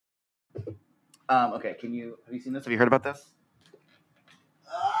Okay, have you seen this? Have you heard about this?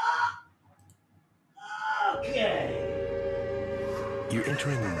 Okay. You're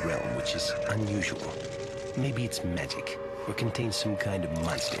entering a realm which is unusual. Maybe it's magic, or contains some kind of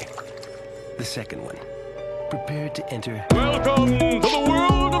monster. The second one. Prepare to enter. Welcome to the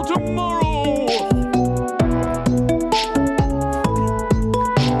world of tomorrow!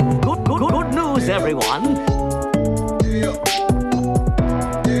 Good news, everyone!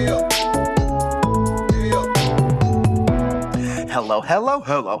 Hello,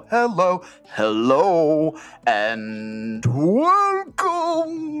 and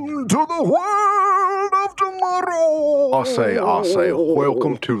welcome to the world of tomorrow. I'll say,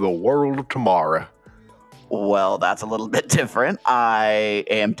 welcome to the world of tomorrow. Well, that's a little bit different. I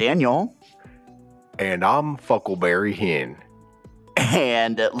am Daniel. And I'm Fuckleberry Hen.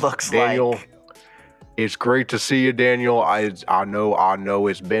 And it looks Daniel, like... it's great to see you, Daniel. I know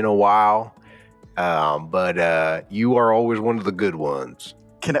it's been a while, but you are always one of the good ones.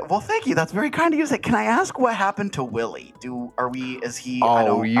 Well, thank you. That's very kind of you to say. Can I ask what happened to Willie? You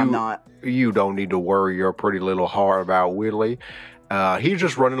don't need to worry your pretty little heart about Willie. He's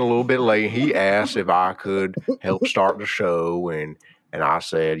just running a little bit late. He asked if I could help start the show, and I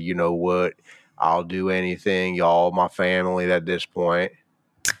said, you know what? I'll do anything, y'all, my family at this point.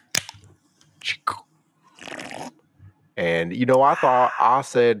 And, I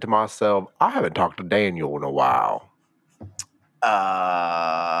said to myself, I haven't talked to Daniel in a while.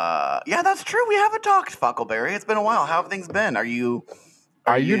 Yeah, that's true. We haven't talked, Fuckleberry. It's been a while. How have things been? We've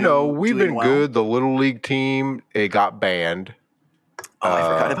been well? good. The Little League team, it got banned. Oh, I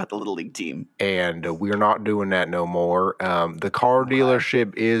forgot about the Little League team. And we're not doing that no more. The car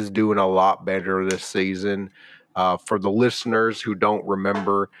dealership is doing a lot better this season. For the listeners who don't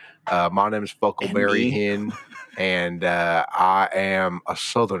remember, my name's Fuckleberry Hen, and I am a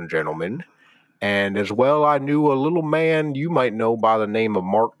Southern gentleman. And as well, I knew a little man you might know by the name of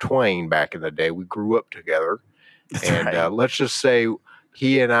Mark Twain back in the day. We grew up together. Right. Let's just say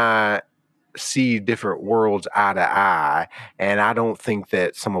he and I see different worlds eye to eye, and I don't think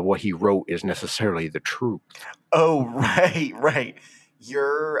that some of what he wrote is necessarily the truth. Oh, right.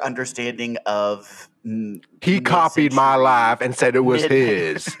 Your understanding of... He copied my life and said it was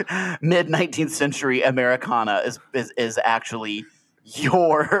his. Mid-19th century Americana is actually...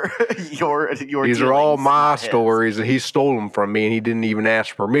 Your These are all my stories, and he stole them from me, and he didn't even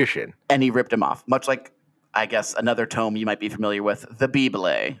ask permission. And he ripped them off, much like, I guess, another tome you might be familiar with, the Bible,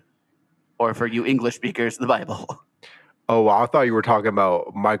 or for you English speakers, the Bible. Oh, I thought you were talking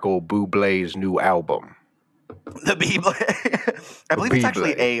about Michael Bublé's new album, the Bible. I believe it's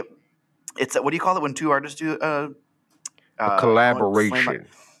actually what do you call it when two artists do a collaboration?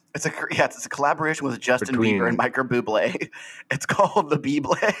 It's a collaboration with Justin Bieber and Michael Bublé. It's called the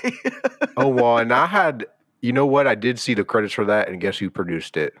Bible. Oh, well, and I had, you know what? I did see the credits for that, and guess who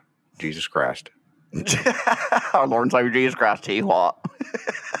produced it? Jesus Christ. Our Lord and Savior Jesus Christ, tell you what.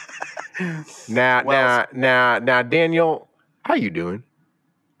 Now, Daniel, how you doing?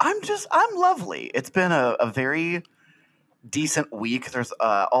 I'm lovely. It's been a very decent week. There's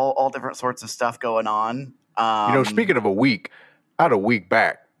all different sorts of stuff going on. Speaking of a week, I had a week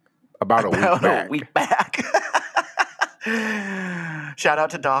back. About a week back. Shout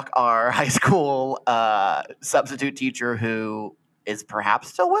out to Doc, our high school substitute teacher who is perhaps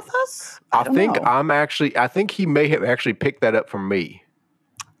still with us. I think he may have actually picked that up from me.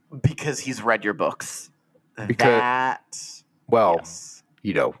 Because he's read your books.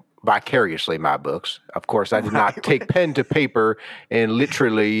 Vicariously my books. Of course, I did not take pen to paper and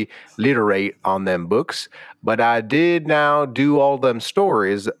literally literate on them books, but I did now do all them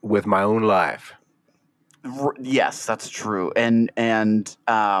stories with my own life. Yes, that's true. And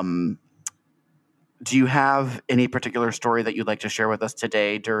do you have any particular story that you'd like to share with us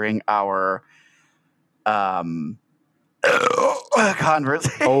today during our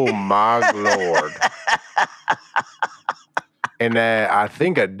conversation? Oh my Lord. And I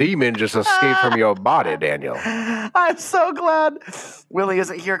think a demon just escaped from your body, Daniel. I'm so glad Willie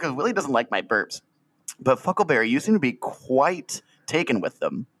isn't here because Willie doesn't like my burps. But Fuckleberry, you seem to be quite taken with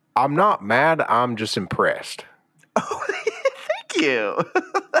them. I'm not mad. I'm just impressed. Oh, thank you.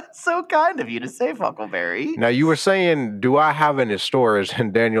 That's so kind of you to say, Fuckleberry. Now, you were saying, do I have any stories?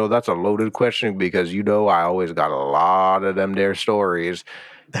 And Daniel, that's a loaded question because, I always got a lot of them there stories.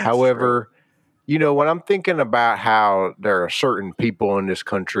 That's However... true. When I'm thinking about how there are certain people in this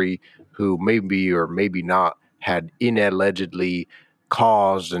country who maybe or maybe not had allegedly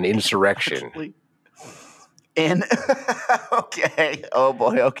caused an insurrection. Okay. Oh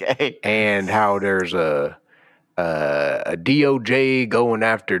boy. Okay. And how there's a a DOJ going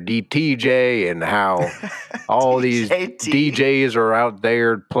after DTJ and how all these DJT. DJs are out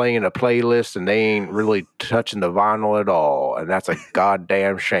there playing a playlist and they ain't really touching the vinyl at all. And that's a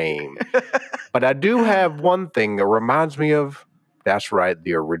goddamn shame. But I do have one thing that reminds me of, that's right,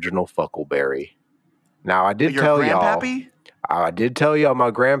 the original Fuckleberry. Now, I did Your tell y'all. grandpappy? I did tell y'all my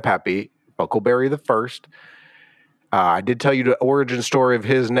grandpappy, Fuckleberry the First. I did tell you the origin story of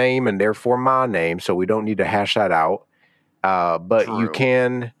his name and therefore my name, so we don't need to hash that out. But you True.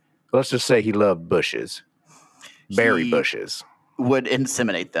 can, let's just say he loved bushes, berry He bushes. would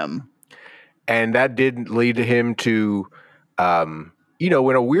inseminate them. And that did lead him to, in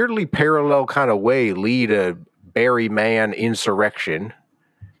a weirdly parallel kind of way, lead a berry man insurrection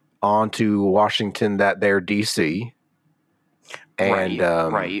onto Washington, D.C. And,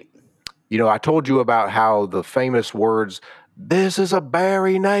 right. I told you about how the famous words, "This is a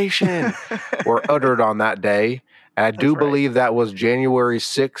berry nation," were uttered on that day. And I do believe that was January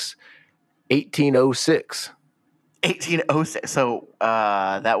 6, 1806. 1806. So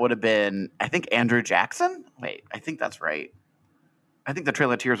that would have been, I think, Andrew Jackson? Wait, I think that's right. I think the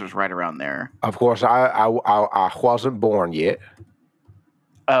Trail of Tears was right around there. Of course, I wasn't born yet.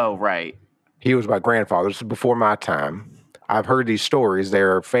 Oh, right. He was my grandfather. This is before my time. I've heard these stories.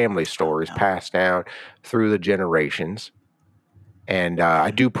 They're family stories passed down through the generations. And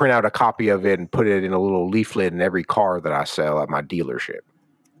I do print out a copy of it and put it in a little leaflet in every car that I sell at my dealership.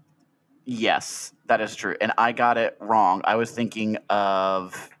 Yes, that is true. And I got it wrong. I was thinking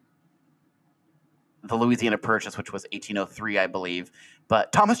of the Louisiana Purchase, which was 1803, I believe.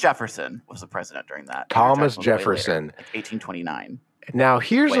 But Thomas Jefferson was the president during that. Thomas Jefferson. Later, like 1829. Now,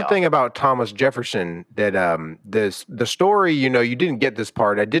 here's the thing about Thomas Jefferson that the story, you didn't get this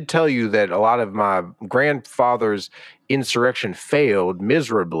part. I did tell you that a lot of my grandfather's insurrection failed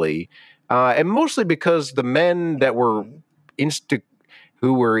miserably, and mostly because the men that were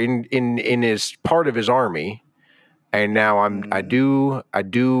who were in his part of his army. And now I do.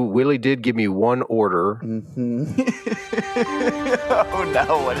 Willie did give me one order. Mm-hmm. Oh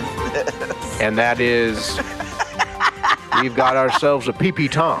no! What is this? And that is, we've got ourselves a PP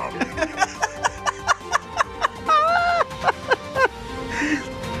Tom.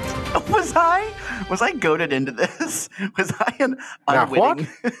 Was I goaded into this? Was I an unwitting?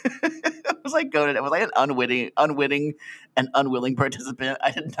 Was I goaded? Was I an unwitting and unwilling participant?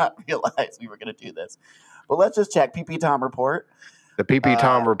 I did not realize we were going to do this. Well, let's just check. PP Tom report. The PP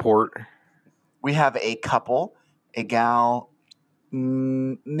Tom report. We have a couple, a gal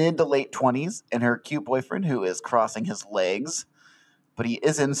mid to late 20s and her cute boyfriend who is crossing his legs, but he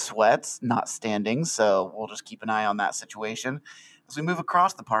is in sweats, not standing, so we'll just keep an eye on that situation. As we move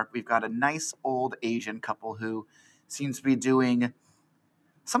across the park, we've got a nice old Asian couple who seems to be doing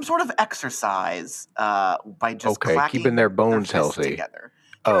some sort of exercise by just keeping their bones healthy together.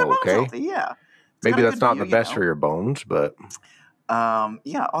 Healthy, yeah. Maybe that's not the best for your bones, but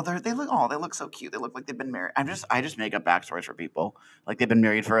yeah. Oh, they look so cute. They look like they've been married. I just make up backstories for people, like they've been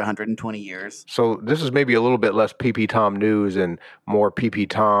married for 120 years. So this is maybe a little bit less PP Tom news and more PP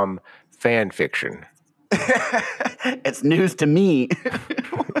Tom fan fiction. It's news to me.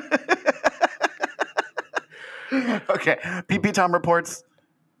 Okay, PP Tom reports.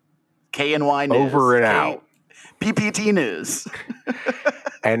 KNY news. Over and out. PPT news.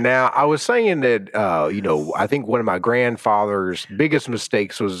 And now I was saying that, I think one of my grandfather's biggest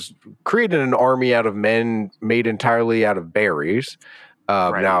mistakes was creating an army out of men made entirely out of berries.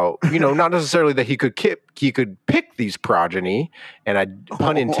 Right. Now, not necessarily that he could pick these progeny, and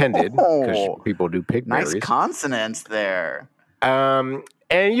pun intended, because people do pick berries. Nice consonants there. And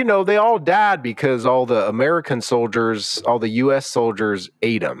they all died because all the American soldiers, all the U.S. soldiers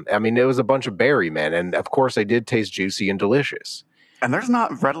ate them. I mean, it was a bunch of berry men, and of course they did taste juicy and delicious. And there's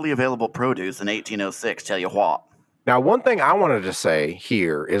not readily available produce in 1806, tell you what. Now, one thing I wanted to say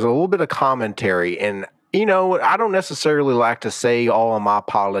here is a little bit of commentary, and I don't necessarily like to say all of my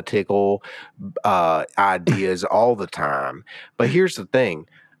political ideas all the time, but here's the thing.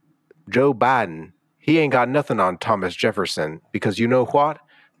 Joe Biden, he ain't got nothing on Thomas Jefferson because you know what?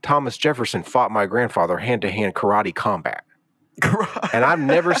 Thomas Jefferson fought my grandfather hand-to-hand karate combat. And I've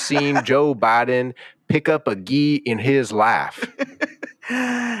never seen Joe Biden pick up a gi in his life.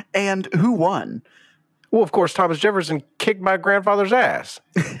 And who won? Well, of course, Thomas Jefferson kicked my grandfather's ass.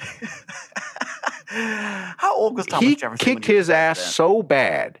 How old was Thomas Jefferson? He kicked his ass so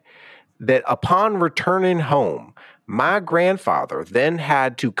bad that upon returning home, my grandfather then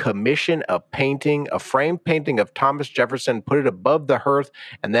had to commission a framed painting of Thomas Jefferson, put it above the hearth,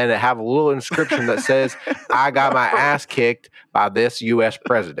 and then have a little inscription that says, "I got my ass kicked by this U.S.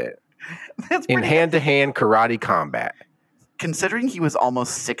 president." That's in pretty hand-to-hand karate combat. considering he was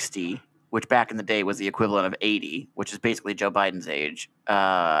almost 60, which back in the day was the equivalent of 80, which is basically Joe Biden's age.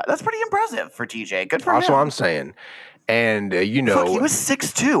 That's pretty impressive for TJ. Good for That's him. what I'm saying. And, Look, he was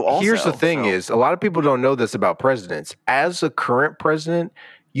 6'2" also. here's the thing so- is, a lot of people don't know this about presidents. As a current president,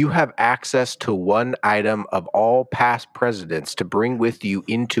 you have access to one item of all past presidents to bring with you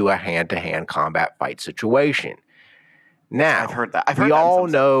into a hand-to-hand combat fight situation. Now, I've heard that. We all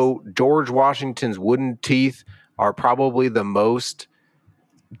know George Washington's wooden teeth are probably the most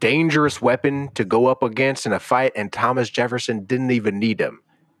dangerous weapon to go up against in a fight, and Thomas Jefferson didn't even need them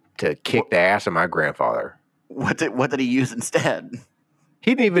to kick the ass of my grandfather. What did he use instead?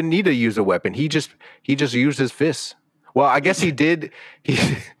 He didn't even need to use a weapon. He just used his fists. Well, I guess he did.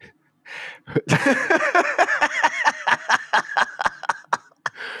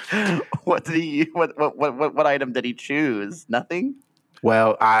 What did he? What item did he choose? Nothing.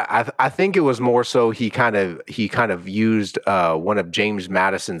 Well, I think it was more so he kind of used one of James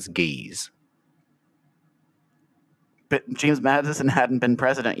Madison's geese. But James Madison hadn't been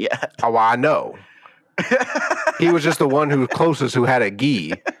president yet. Oh, I know. He was just the one who was closest who had a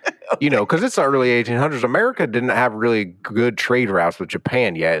gi. You know, because it's the early 1800s. America didn't have really good trade routes with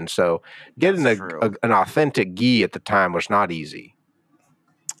Japan yet, and so getting an authentic gi at the time was not easy.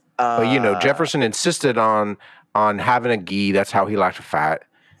 But you know, Jefferson insisted on having a gi. That's how he liked to fight,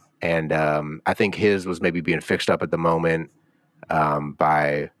 and I think his was maybe being fixed up at the moment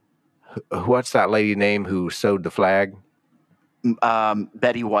by what's that lady name who sewed the flag?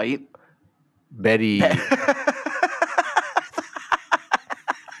 Betty White. Betty. It's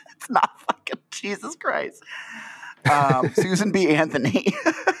not fucking Jesus Christ. Susan B. Anthony.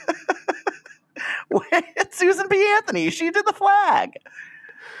 Wait, Susan B. Anthony. She did the flag.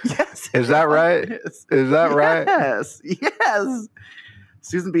 Yes. Is that right? Is that right? Yes. Yes.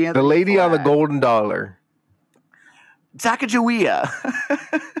 Susan B. Anthony. The lady on the golden dollar. Sacagawea.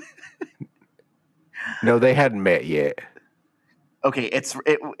 No, they hadn't met yet. Okay,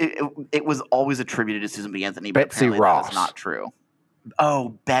 it was always attributed to Susan B. Anthony, but Betsy apparently Ross. that is not true.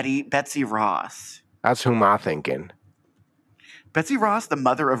 Oh, Betsy Ross. That's whom I'm thinking. Betsy Ross, the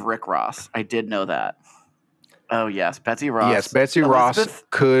mother of Rick Ross. I did know that. Oh, yes, Betsy Ross. Yes, Betsy Ross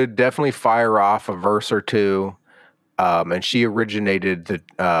could definitely fire off a verse or two, and she originated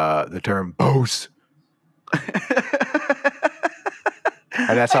the term "boss,"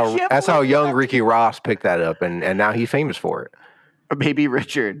 and that's how young Ricky Ross picked that up, and now he's famous for it. Or Baby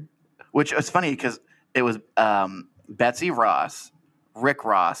Richard, which was funny because it was Betsy Ross, Rick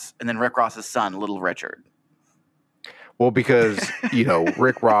Ross, and then Rick Ross's son, Little Richard. Well, because you know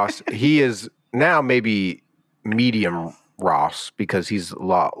Rick Ross, he is now maybe medium Ross because he's a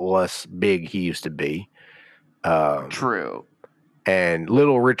lot less big he used to be. True. And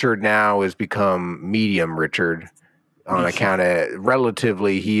Little Richard now has become medium Richard on account of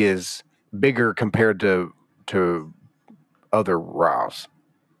relatively he is bigger compared to other Ross.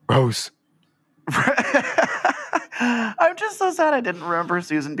 Rose. I'm just so sad I didn't remember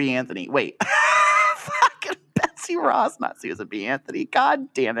Susan B. Anthony. Wait. Fucking Betsy Ross, not Susan B. Anthony.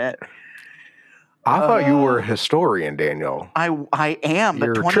 God damn it. I thought you were a historian, Daniel. I am, but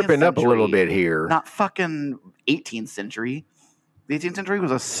You're 20th tripping up a little century, bit here. Not fucking 18th century. The 18th century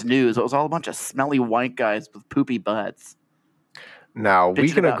was a snooze. It was all a bunch of smelly white guys with poopy butts. Now, we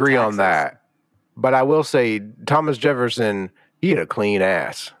bitching can about agree on taxes. that. But I will say, Thomas Jefferson, he had a clean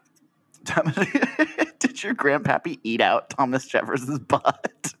ass. Did your grandpappy eat out Thomas Jefferson's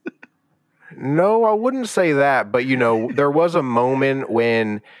butt? No, I wouldn't say that. But, you know, there was a moment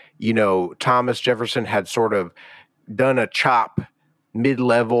when, you know, Thomas Jefferson had sort of done a chop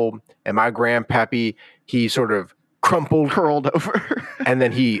mid-level, and my grandpappy, he sort of curled over, and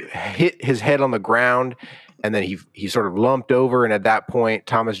then he hit his head on the ground, and then he sort of lumped over, and at that point,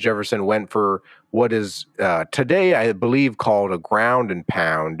 Thomas Jefferson went for what is today, I believe, called a ground and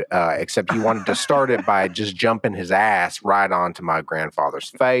pound, except he wanted to start it by just jumping his ass right onto my grandfather's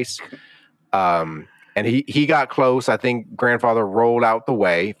face. And he got close. I think grandfather rolled out the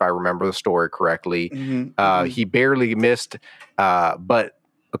way, if I remember the story correctly. He barely missed, but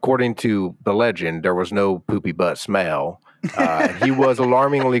according to the legend, there was no poopy butt smell. He was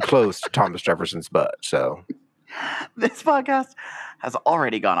alarmingly close to Thomas Jefferson's butt. So This podcast has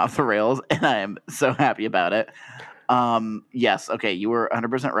already gone off the rails, and I am so happy about it. Yes, okay, you were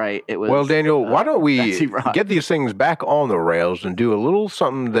 100% right. It was well, Daniel, why don't we Betsy Ross. get these things back on the rails and do a little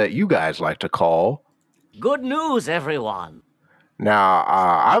something that you guys like to call Good news, everyone. Now,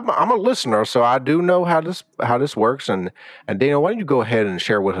 I'm a listener, so I do know how this works. And Daniel, why don't you go ahead and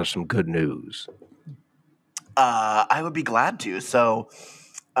share with us some good news? I would be glad to. So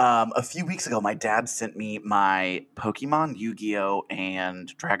A few weeks ago, my dad sent me my Pokemon, Yu-Gi-Oh, and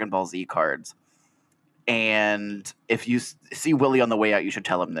Dragon Ball Z cards. And if you see Willie on the way out, you should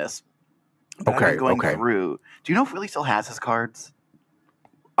tell him this. But I've been going through. Do you know if Willie still has his cards?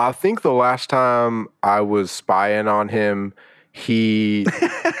 I think the last time I was spying on him, he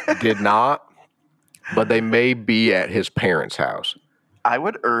did not, but they may be at his parents' house. I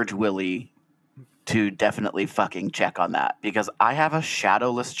would urge Willie to definitely fucking check on that because I have a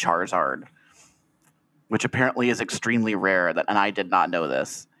shadowless Charizard, which apparently is extremely rare, and I did not know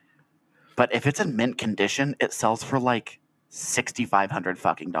this. But if it's in mint condition, it sells for like $6,500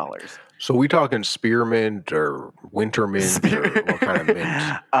 fucking dollars. So we talking spearmint or winter mint or what kind of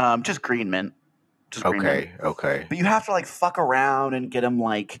mint? Just green mint. Just green mint. Okay. But you have to like fuck around and get them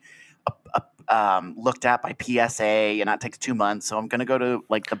like looked at by PSA, and that takes 2 months. So I'm gonna go to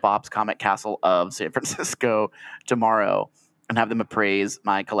like the Bob's Comic Castle of San Francisco tomorrow and have them appraise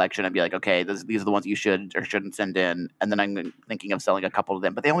my collection and be like, okay, these are the ones you should or shouldn't send in. And then I'm thinking of selling a couple of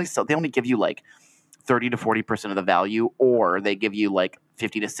them, but they only give you like 30 to 40% of the value, or they give you like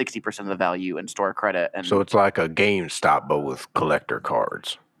 50 to 60% of the value in store credit. And so it's like a GameStop, but with collector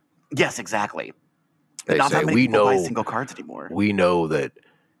cards. Yes, exactly. They not say, that many people buy single cards anymore. We know that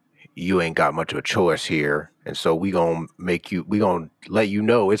you ain't got much of a choice here, and so we gonna let you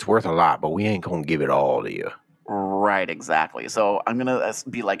know it's worth a lot, but we ain't gonna give it all to you. Right, exactly. So I'm gonna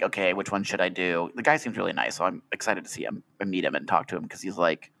be like, okay, which one should I do? The guy seems really nice, so I'm excited to see him and meet him and talk to him because he's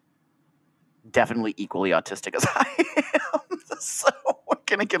like definitely equally autistic as I am. So we're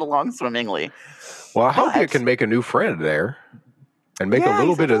gonna get along swimmingly. Well, I hope you can make a new friend there and make a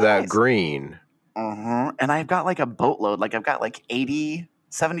little bit of that green. And I've got like a boatload. Like I've got like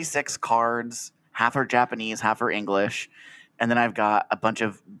 76 cards. Half are Japanese, half are English. And then I've got a bunch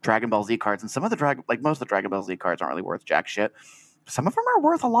of Dragon Ball Z cards. And some of the most of the Dragon Ball Z cards aren't really worth jack shit. Some of them are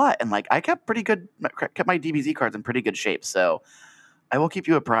worth a lot. And like I kept my DBZ cards in pretty good shape. So I will keep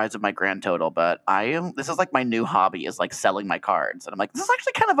you apprised of my grand total. But this is like my new hobby is like selling my cards. And I'm like, this is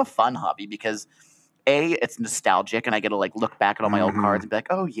actually kind of a fun hobby because A, it's nostalgic and I get to like look back at all my old cards and be like,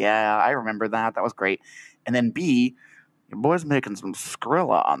 oh yeah, I remember that. That was great. And then B, your boy's making some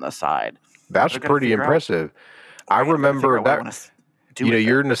Skrilla on the side. That's pretty impressive. I remember that.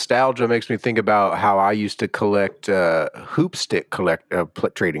 Your nostalgia makes me think about how I used to collect hoop stick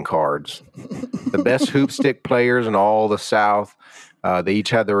trading cards. The best hoop stick players in all the South. They each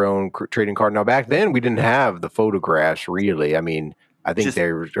had their own trading card. Now back then we didn't have the photographs really. I mean, I think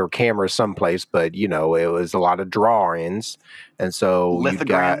there were cameras someplace, but it was a lot of drawings, and so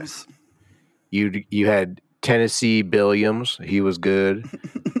lithograms. You had Tennessee Billiams. He was good.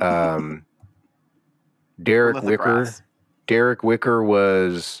 Derek Wicker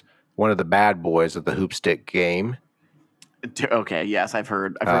was one of the bad boys of the hoopstick game. Okay, yes, I've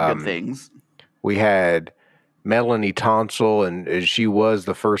heard good things. We had Melanie Tonsel, and she was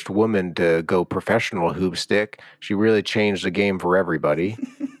the first woman to go professional hoopstick. She really changed the game for everybody.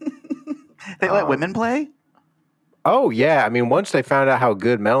 They let women play? Oh, yeah. I mean, once they found out how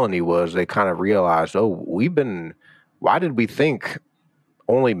good Melanie was, they kind of realized, why did we think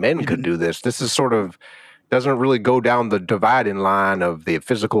only men could do this? This is sort of doesn't really go down the dividing line of the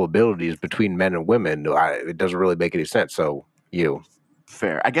physical abilities between men and women. It doesn't really make any sense. So,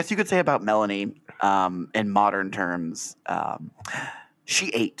 Fair. I guess you could say about Melanie, in modern terms, she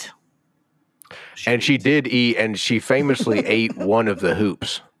ate. She did eat, and she famously ate one of the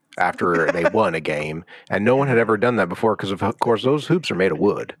hoops after they won a game, and no one had ever done that before because, of course, those hoops are made of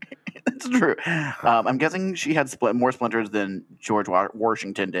wood. That's true. I'm guessing she had more splinters than George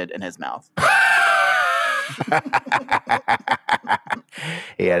Washington did in his mouth.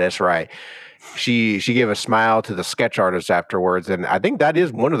 Yeah, that's right. She gave a smile to the sketch artist afterwards, and I think that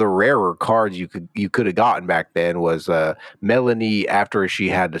is one of the rarer cards you could have gotten back then was Melanie after she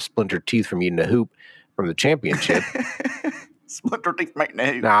had the splintered teeth from eating a hoop from the championship. Splintered teeth,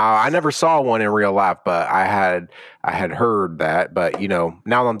 mate. Now I never saw one in real life, but I had heard that. But now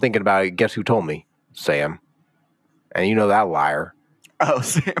that I'm thinking about it, guess who told me? Sam, and that liar. Oh,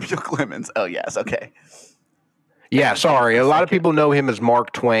 Samuel Clemens. Oh yes, okay. Yeah, sorry. A lot of people know him as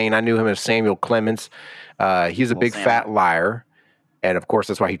Mark Twain. I knew him as Samuel Clemens. He's a big fat liar, and of course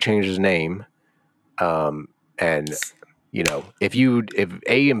that's why he changed his name. And if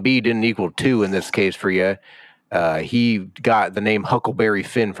A and B didn't equal 2 in this case for you, he got the name Huckleberry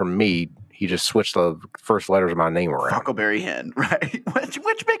Finn from me. He just switched the first letters of my name around. Huckleberry Hen, right?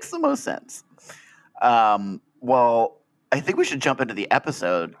 which makes the most sense. Well, I think we should jump into the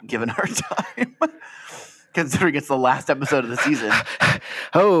episode given our time. considering it's the last episode of the season.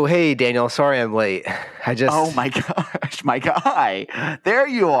 Oh, hey, Daniel. Sorry I'm late. Oh my gosh, my guy. There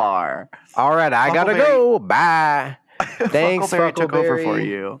you are. All right, I gotta go. Bye. Thanks, Fuckleberry took over for Fuckleberry.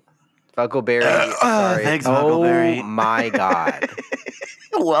 you. Fuckleberry. Sorry. Thanks, Oh Fuckleberry. my God.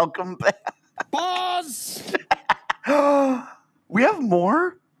 Welcome back. Pause! We have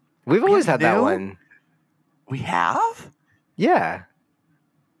more? We've always have had that new? one. We have? Yeah.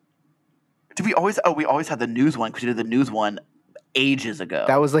 Did we always? Oh, we always had the news one because we did the news one ages ago.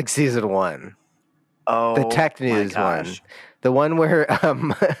 That was like season 1. Oh, The tech my news one. gosh. The one where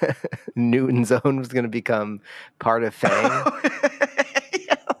Newton Zone was going to become part of Fang.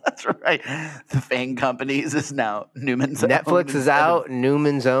 Yeah, that's right. The Fang Companies is now Newman's Zone. Netflix is out.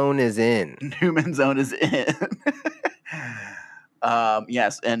 Newman Zone is in. Newman Zone is in.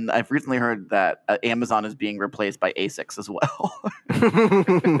 Yes, and I've recently heard that Amazon is being replaced by ASICs as well.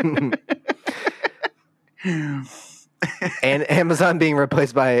 And Amazon being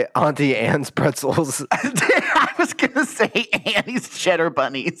replaced by Auntie Anne's pretzels. I was gonna say Annie's cheddar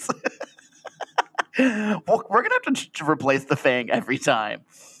bunnies. Well, we're gonna have to replace the Fang every time.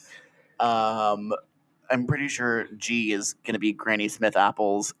 I'm pretty sure G is gonna be Granny Smith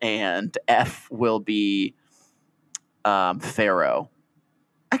apples, and F will be Faro.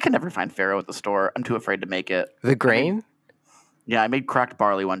 I can never find Faro at the store. I'm too afraid to make it. The grain? Yeah, I made cracked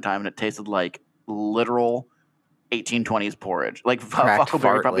barley one time, and it tasted like literal 1820s porridge. Like Cracked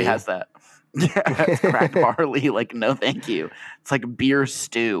Fuckleberry probably fartly. has that. Yeah, it's cracked barley. Like, no, thank you. It's like beer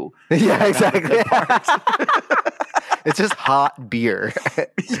stew. Yeah, exactly. It's just hot beer.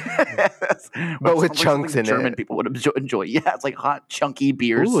 Yes. But with Sounds like chunks something in German it. people would enjoy. Yeah, it's like hot, chunky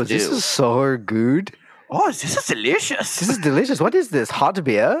beer Ooh, stew. this is so good. Oh, this is delicious. This is delicious. What is this? Hot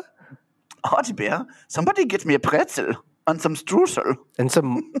beer? hot beer. Somebody get me a pretzel and some streusel And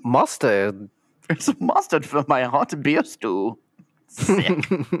some mustard. and some mustard for my hot beer stew. Sick.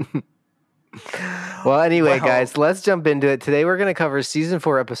 Well, anyway, Wow. guys, let's jump into it. Today we're going to cover season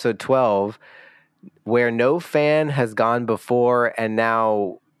 4, episode 12, where no fan has gone before, and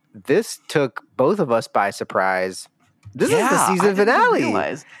now this took both of us by surprise. This is the I season didn't even finale.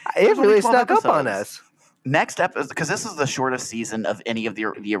 realize. It There's only really 12 snuck up on episodes. us. Next episode, because this is the shortest season of any of the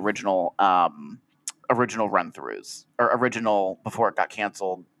original original run throughs or original before it got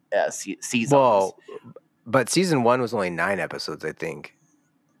canceled seasons. Well, but season 1 was only 9 episodes, I think.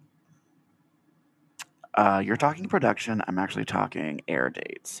 You're talking production. I'm actually talking air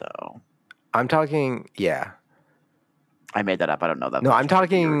date. So I'm talking, yeah. I made that up. I don't know that. No, much. I'm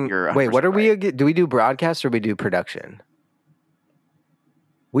talking. You're wait, what 100% are we? right. Do we do broadcast or we do production?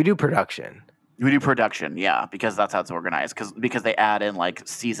 We do production. We do production, yeah, because that's how it's organized. Because they add in like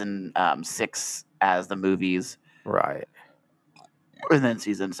season 6 as the movies, Right. and then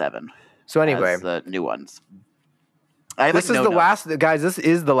season 7 So anyway, as the new ones. I have, this like, is no the notes. last, guys. This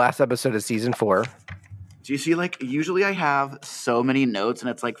is the last episode of season 4. Do you see? Like usually I have so many notes, and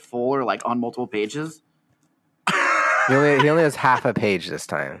it's like full or like on multiple pages. He only has half a page this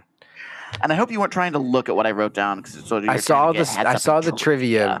time. And I hope you weren't trying to look at what I wrote down because I saw the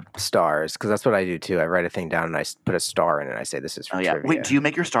trivia stars because that's what I do too. I write a thing down and I put a star in it. And I say this is for Oh yeah. trivia. Wait, do you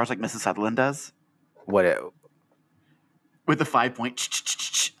make your stars like Mrs. Sutherland does? What? With the 5 point.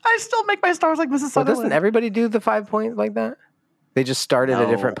 I still make my stars like Mrs. Well, Sutherland. doesn't everybody do the 5 point like that? They just start at a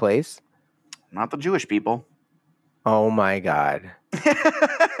different No. place. Not the Jewish people. Oh my god.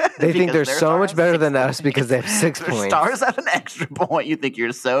 They think they're so much better than us because they have 6 Their points. stars have an extra point. You think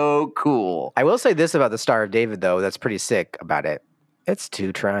you're so cool. I will say this about the Star of David, though. That's pretty sick about it. It's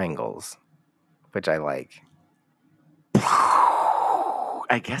 2 triangles, which I like.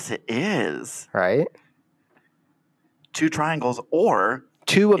 I guess it is. Right? 2 triangles, or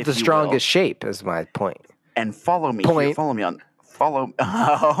 2 of If the you strongest shape is my point. and follow me. Point. Here, follow me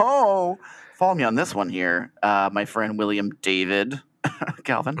on this one here. My friend William David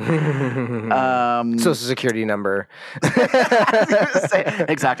Calvin. Social security number.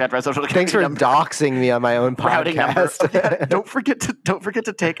 Exact address. Social security Thanks for number, doxing me on my own routing number. podcast. Yeah, don't forget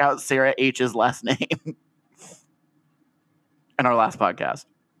to take out Sarah H's last name in our last podcast.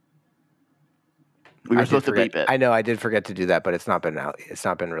 We were supposed to beep it. I know I did forget to do that, but it's not been out. It's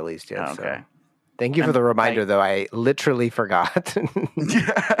not been released yet. Okay. So. Thank you for the reminder, though. I literally forgot.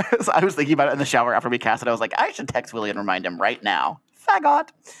 Yes, I was thinking about it in the shower after we cast it. I was like, I should text Willie and remind him right now. Faggot.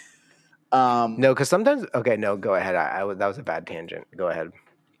 No, because sometimes. Okay, no, go ahead. That was a bad tangent. Go ahead.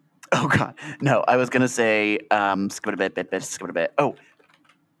 Oh God, no! I was gonna say, skip it a bit. Oh,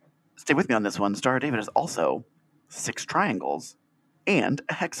 stay with me on this one. Star of David is also 6 triangles and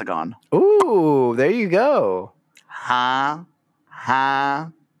a hexagon. Ooh, there you go. Ha.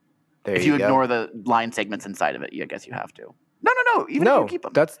 There if you go. ignore the line segments inside of it, I guess you have to. No. Even if you keep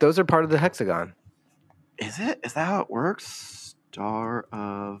them. Those are part of the hexagon. Is it? Is that how it works? Star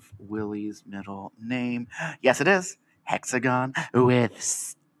of Willie's middle name. Yes, it is. Hexagon with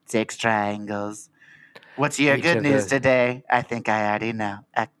 6 triangles. What's your Each good of news the- today? I think I already know.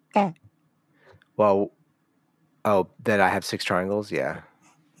 Okay. Well, that I have 6 triangles. Yeah.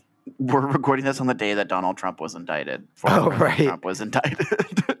 We're recording this on the day that Donald Trump was indicted. Oh, President right. Trump was indicted.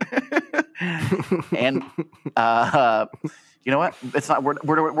 And you know what? It's not.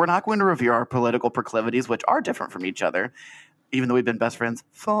 We're not going to review our political proclivities, which are different from each other, even though we've been best friends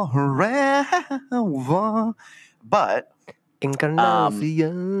forever. But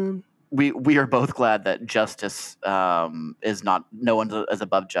Incarnation. we are both glad that justice is not. No one is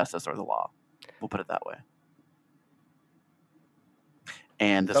above justice or the law. We'll put it that way.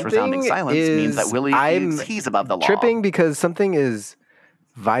 And this resounding silence means that Willie he's above the law. Tripping because something is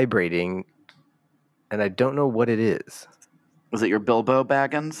vibrating, and I don't know what it is. Was it your Bilbo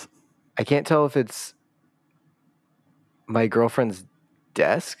Baggins? I can't tell if it's my girlfriend's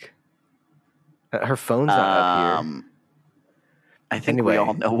desk. Her phone's not up here. I think we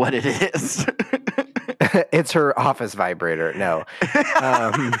all know what it is. It's her office vibrator. No.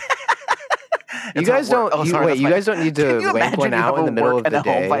 You guys don't. You guys don't need to wank one out in the middle of the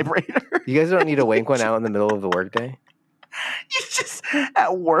day. You guys don't need to wank one out in the middle of the workday. You just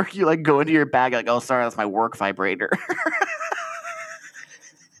at work, you like go into your bag like, oh, sorry, that's my work vibrator.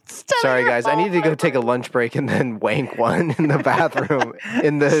 Sorry, guys, I need to go take a lunch break and then wank one in the bathroom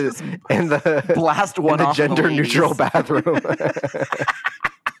in the blast one in the off gender neutral bathroom.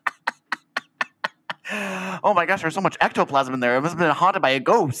 Oh my gosh, there's so much ectoplasm in there. It must have been haunted by a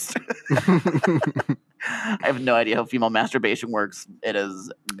ghost. I have no idea how female masturbation works. It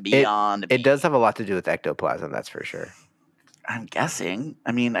is beyond. It does have a lot to do with ectoplasm, that's for sure. I'm guessing.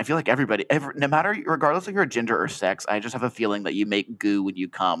 I mean, I feel like everybody, no matter, regardless of your gender or sex, I just have a feeling that you make goo when you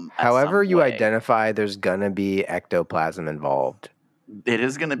come. However you identify, there's gonna be ectoplasm involved. It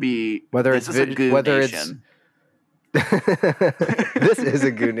is gonna be. Whether this it's is a goo whether nation. This is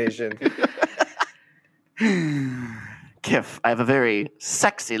a goo nation. Kif, I have a very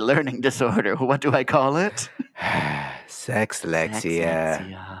sexy learning disorder. What do I call it?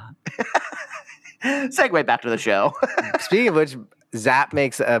 Sexlexia. Segue back to the show. Speaking of which, Zap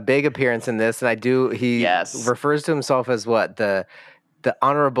makes a big appearance in this, and he refers to himself as what? The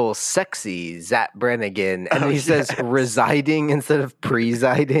Honorable Sexy Zap Brannigan, and he says residing instead of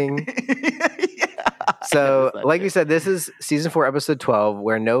presiding. So, like you said, this is season 4, episode 12,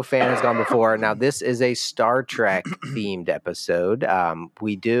 where no fan has gone before. Now, this is a Star Trek themed episode.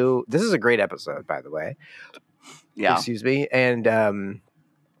 This is a great episode, by the way. Yeah. Excuse me. And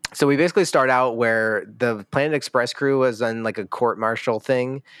so we basically start out where the Planet Express crew was on like a court-martial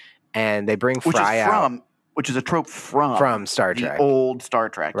thing, and they bring Fry out. Which is a trope from Star Trek. The old Star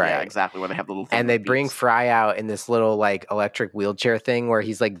Trek. Right. Yeah, exactly, where they have the little thing. And they bring Fry out in this little like electric wheelchair thing where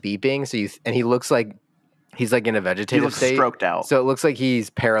he's like beeping. And he looks like he's like in a vegetative state. He looks stroked out. So it looks like he's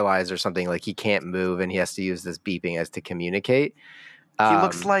paralyzed or something, like he can't move and he has to use this beeping as to communicate. He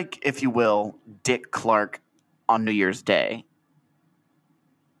looks like, if you will, Dick Clark on New Year's Day.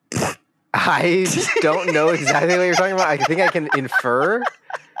 I don't know exactly what you're talking about. I think I can infer.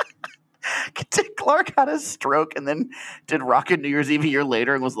 Dick Clark had a stroke and then did Rocket New Year's Eve a year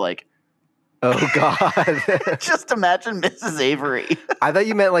later and was like, oh, God. Just imagine Mrs. Avery. I thought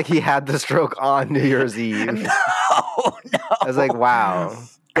you meant like he had the stroke on New Year's Eve. No. I was like, wow.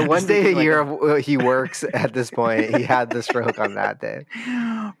 The one day a year he works at this point, he had the stroke on that day.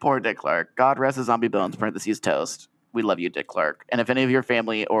 Poor Dick Clark. God rest his zombie bones, parentheses toast. We love you, Dick Clark. And if any of your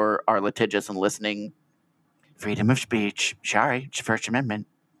family or are litigious and listening, freedom of speech. Sorry, it's First Amendment.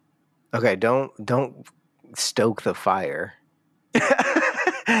 Okay, don't stoke the fire.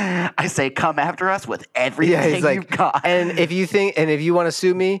 I say, come after us with everything you've got. And if you want to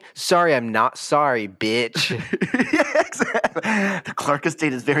sue me, sorry, I'm not sorry, bitch. Yeah, exactly. The Clark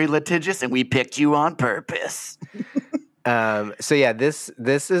estate is very litigious, and we picked you on purpose. So yeah, this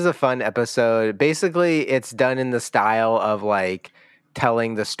is a fun episode. Basically, it's done in the style of like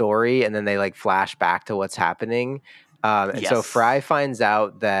telling the story, and then they like flash back to what's happening. And so Fry finds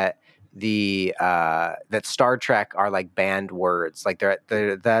out that that Star Trek are like banned words. Like they're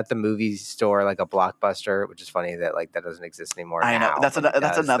at the movie store, like a Blockbuster, which is funny that like that doesn't exist anymore. I know that's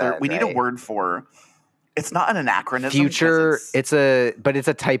another. We need a word for. It's not an anachronism. Future. It's a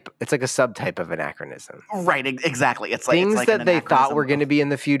type. It's like a subtype of anachronism. Right. Exactly. It's like things it's like that they thought were going to be in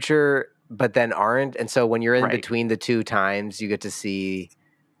the future, but then aren't. And so when you're in between the two times, you get to see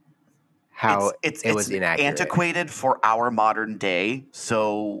how it was inaccurate. Antiquated for our modern day.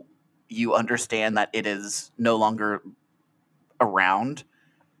 So you understand that it is no longer around.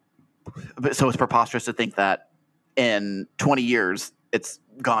 But so it's preposterous to think that in 20 years it's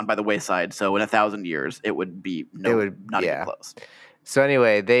gone by the wayside. So in 1,000 years it would be not even close. So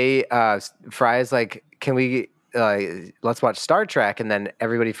anyway, Fry is like, can we let's watch Star Trek, and then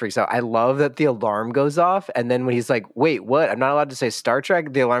everybody freaks out. I love that the alarm goes off, and then when he's like, wait, what? I'm not allowed to say Star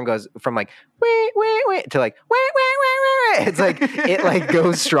Trek. The alarm goes from like wait, wait, wait to like wait, wait, wait, wait, wait. It's like it like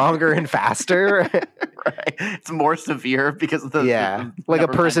goes stronger and faster. Right. It's more severe because of the like a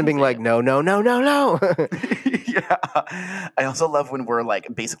person being like, no, no, no, no, no. Yeah. I also love when we're like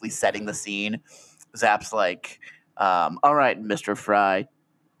basically setting the scene. Zap's like, all right, Mr. Fry,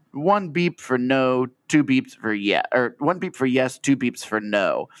 1 beep for no, 2 beeps for yes, or 1 beep for yes, 2 beeps for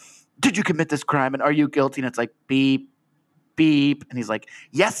no. Did you commit this crime and are you guilty? And it's like beep, beep, and he's like,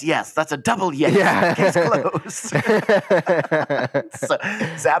 yes, yes, that's a double yes. Yeah. Case closed. So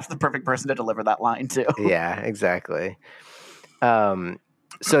Zap's the perfect person to deliver that line too. Yeah, exactly.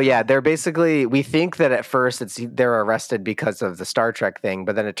 So yeah, they're basically, we think that at first they're arrested because of the Star Trek thing,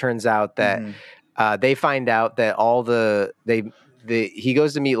 but then it turns out that they find out that he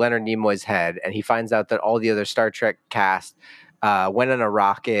goes to meet Leonard Nimoy's head, and he finds out that all the other Star Trek cast went on a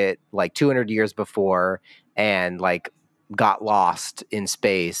rocket like 200 years before and like got lost in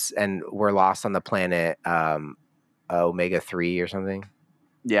space and were lost on the planet Omega 3 or something.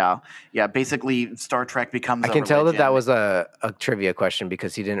 Yeah. Basically, Star Trek becomes. I can tell that was a trivia question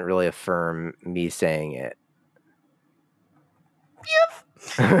because he didn't really affirm me saying it.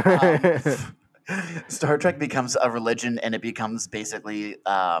 Star Trek becomes a religion, and it becomes basically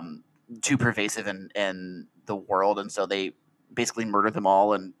too pervasive in the world, and so they basically murder them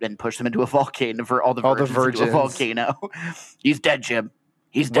all and push them into a volcano for all the virgins into a volcano. He's dead, Jim.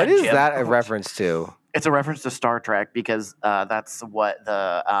 He's dead. What is Jim. that a reference to? It's a reference to Star Trek because that's what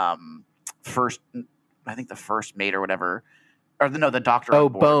the first mate or whatever, or the doctor. Oh,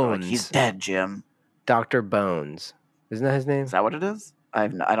 on board, Bones. like, he's dead, Jim. Dr. Bones. Isn't that his name? Is that what it is? I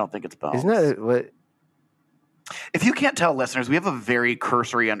don't think it's Bones. Isn't that what? If you can't tell, listeners, we have a very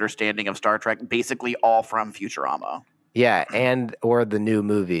cursory understanding of Star Trek, basically all from Futurama. Yeah, or the new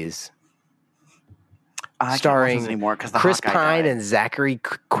movies. I starring can't anymore because Chris Hawkeye Pine guy. and Zachary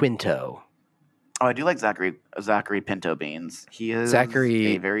Quinto. Oh, I do like Zachary Pinto Beans. He is a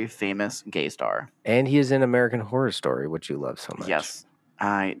very famous gay star. And he is in American Horror Story, which you love so much. Yes,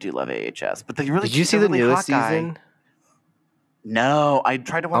 I do love AHS. But did you see the newest season? No, I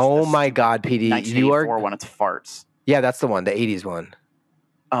tried to watch. Oh my God, PD! You are when it's farts. Yeah, that's the one, the '80s one.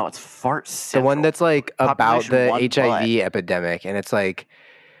 Oh, it's Fart Central. The one that's like about the HIV butt. epidemic, and it's like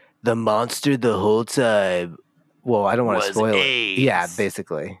the monster the whole time. Well, I don't want to spoil AIDS. it. Yeah,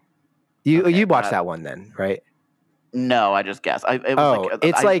 basically. You watched that one then, right? No, I just guessed. I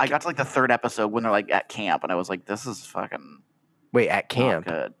got to like the 3rd episode when they're like at camp, and I was like, "This is fucking." Wait, at camp?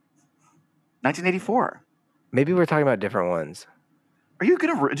 Good. 1984. Maybe we're talking about different ones. Are you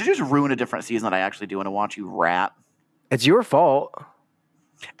gonna? Did you just ruin a different season that I actually do want to watch? You rat. It's your fault.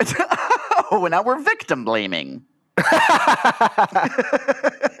 Oh, now we're victim blaming.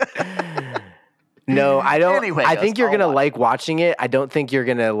 No, I don't. Anyway, I think you're going to like watching it. I don't think you're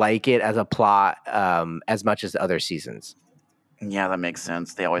going to like it as a plot as much as the other seasons. Yeah, that makes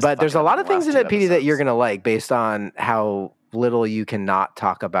sense. They always. But there's a lot of things in it, PD, that you're going to like based on how little you cannot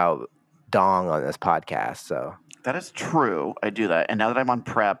talk about dong on this podcast. So that is true. I do that, and now that I'm on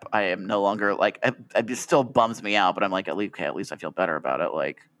prep, I am no longer like. It still bums me out, but I'm like, at least I feel better about it.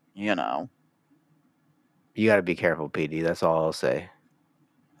 Like, you know, you got to be careful, PD. That's all I'll say.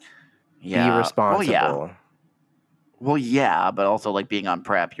 Yeah. Be responsible. Well, yeah, but also like being on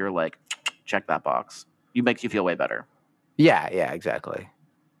prep, you're like, check that box. It makes you feel way better. Yeah, exactly.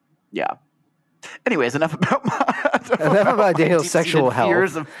 Yeah. Anyways, enough about Daniel's sexual health.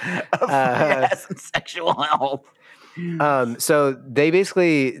 Fears of yes, and sexual health. So they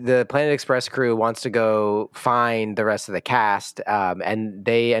basically, the Planet Express crew wants to go find the rest of the cast, and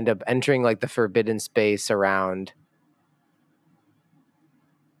they end up entering like the forbidden space around.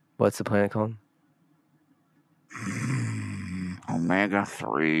 What's the planet called? Omega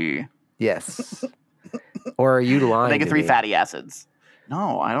 3. Yes. Or are you lying? Omega 3 fatty acids.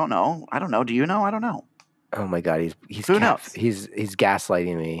 No, I don't know. Do you know? I don't know. Oh my God, he's knows? He's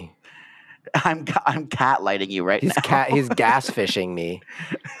gaslighting me. I'm catlighting you right now. He's gas fishing me.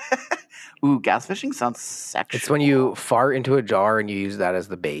 Ooh, gas fishing sounds sexual. It's when you fart into a jar and you use that as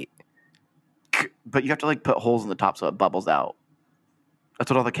the bait. But you have to like put holes in the top so it bubbles out. That's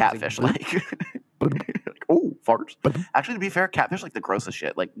what all the catfish like. Oh, farts. Actually, to be fair, catfish like the grossest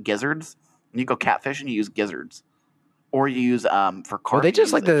shit. Like gizzards. When you go catfish and you use gizzards. Or you use for carp. Well, they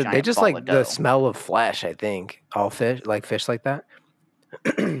just you like use a they giant just ball like of the dough. smell of flesh. I think all fish like that.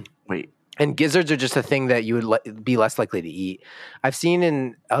 Wait, And gizzards are just a thing that you would be less likely to eat. I've seen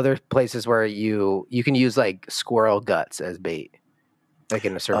in other places where you can use like squirrel guts as bait, like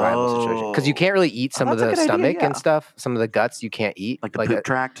in a survival situation, because you can't really eat some of that's a the good idea, stomach yeah. and stuff. Some of the guts you can't eat, like the poop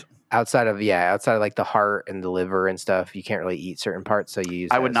tract. outside of like the heart and the liver and stuff. You can't really eat certain parts, so you use.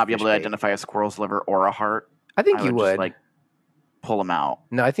 I that would as not be able fish to bait. identify a squirrel's liver or a heart. I think I you would just would. like pull them out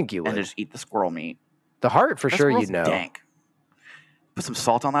No, I think you and would. just eat the squirrel meat. The heart for That sure. squirrel's You know. dank. Put some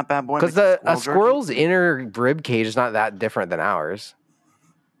salt on that bad boy. Because make some a squirrel squirrel's jerky. inner rib cage is not that different than ours.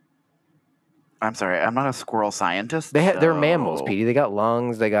 I'm sorry, I'm not a squirrel scientist. They're mammals, so- Petey. They got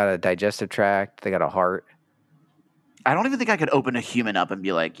lungs. They got a digestive tract. They got a heart. I don't even think I could open a human up and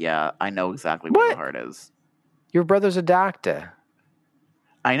be like, yeah, I know exactly where What? the heart is. Your brother's a doctor,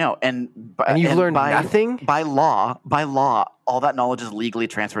 I know, and you've learned nothing. By law, all that knowledge is legally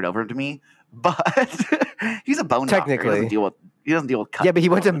transferred over to me. But he's a bone doctor. Technically. He doesn't deal with cuts. Yeah, but he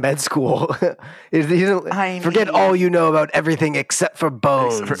went to med school. He doesn't- I forget mean- all you know about everything except for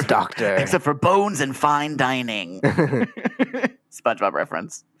bones, doctor. Except for bones and fine dining. SpongeBob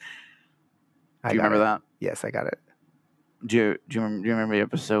reference. Do you remember that? Yes, I got it. Do you remember the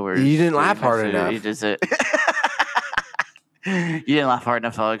episode where You didn't laugh hard enough. You didn't laugh hard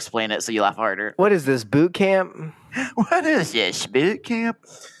enough, so I'll explain it so you laugh harder. What is this, boot camp? What is this, boot camp?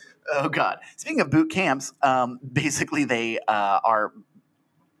 Oh, God. Speaking of boot camps, basically they are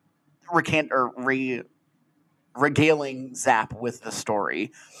regaling Zap with the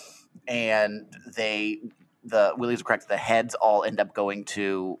story. And Willie's are correct, the heads all end up going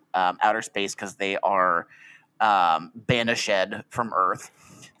to outer space because they are banished from Earth.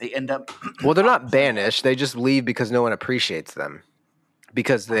 They end up... Well, they're not banished. They just leave because no one appreciates them.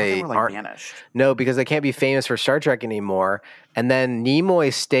 Because they were like aren't banished. No, because they can't be famous for Star Trek anymore. And then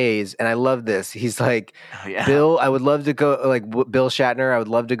Nimoy stays, and I love this. He's like, Oh, yeah. Bill, I would love to go. Like Bill Shatner, I would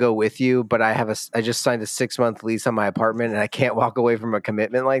love to go with you, but I just signed a 6-month lease on my apartment, and I can't walk away from a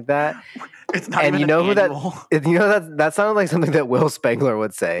commitment like that. It's not And even you know who annual. that sounded like something that Will Spengler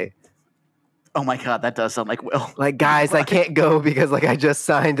would say. Oh my God, that does sound like Will. Like, guys, I can't go because like I just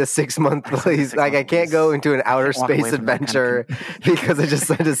signed a 6-month lease. Like I can't go into an outer walk away space from that kind adventure because I just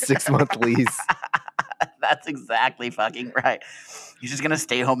signed a 6-month lease. That's exactly fucking right. He's just gonna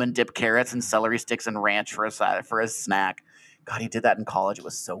stay home and dip carrots and celery sticks and ranch for a snack. God, he did that in college. It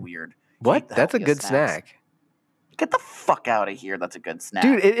was so weird. He What? ate the That's a healthiest good snacks. snack. Get the fuck out of here. That's a good snack.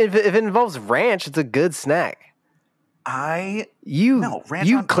 Dude, if it involves ranch, it's a good snack. Ranch You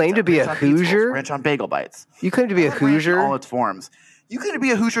on claim pizza, to be ranch a on pizza rolls, Hoosier? ranch on bagel bites. You claim to be a I like ranch in Hoosier? all its forms. You claim to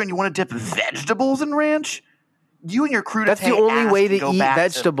be a Hoosier and you want to dip vegetables in ranch? You and your crew. That's the only way to go eat back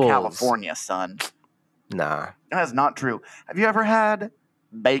vegetables. To California, son. Nah. That is not true. Have you ever had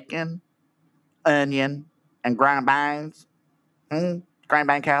bacon, onion, and ground beans? Ground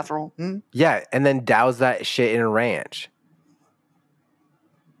bean casserole? Yeah, and then douse that shit in ranch.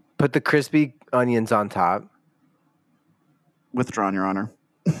 Put the crispy onions on top. Withdrawn, Your Honor.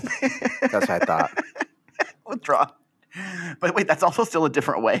 That's what I thought. Withdrawn. But wait, that's also still a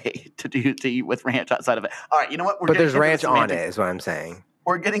different way to eat with ranch outside of it. All right, you know what? But there's ranch on it, is what I'm saying.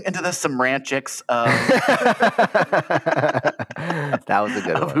 We're getting into the semantics of, That was a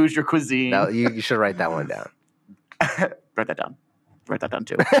good of one. Hoosier cuisine. You should write that one down. Write that down. Write that down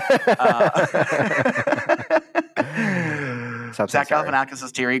too. Zach Galifianakis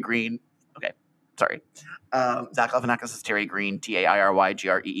is Terry Green. Okay, sorry. Zach Galifianakis is Terry Green.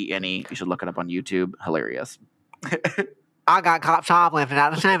 TAIRYGREENE. You should look it up on YouTube. Hilarious. I got caught shoplifting at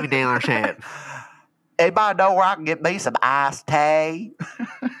the Chevy dealership. Anybody know where I can get me some iced tea?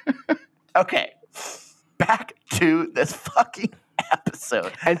 Okay, back to this fucking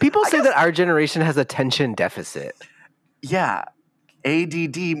episode. And people say that our generation has attention deficit. Yeah,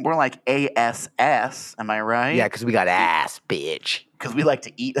 ADD, more like ASS. Am I right? Yeah, because we got ass, bitch. Because we like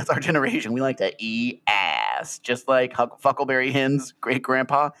to eat. That's our generation. We like to eat ass. Just like Huckleberry Hinn's great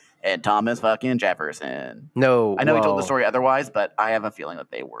grandpa and Thomas fucking Jefferson. No, I know he told the story otherwise, but I have a feeling that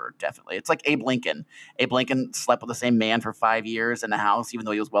they were definitely. It's like Abe Lincoln. Abe Lincoln slept with the same man for 5 years in the house, even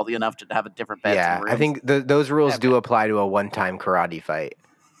though he was wealthy enough to have a different bed. Yeah, I think those rules do apply to a one-time karate fight.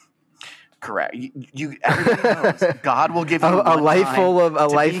 Correct. Everybody knows God will give you A one life time full of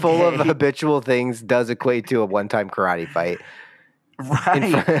to be gay. habitual things does equate to a one-time karate fight.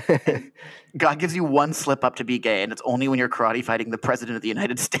 Right. God gives you one slip up to be gay, and it's only when you're karate fighting the president of the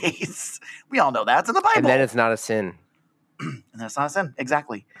United States. We all know that. It's in the Bible. And then it's not a sin. And then it's not a sin.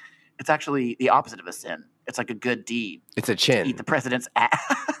 Exactly. It's actually the opposite of a sin. It's like a good deed. It's a chin. Eat the president's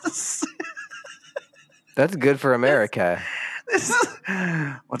ass. That's good for America. This is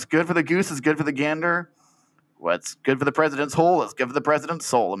what's good for the goose is good for the gander. What's good for the president's hole is good for the president's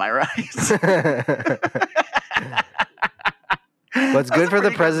soul. Am I right? What's good for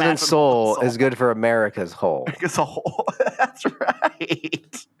the president's soul is good for America's whole. It's a whole. That's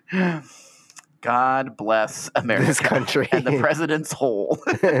right. God bless America, This country, and the president's whole.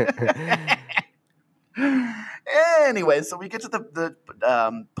 Anyway, so we get to the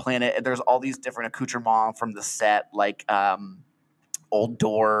planet, and there's all these different accoutrements from the set, like old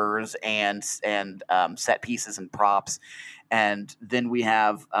doors and set pieces and props, and then we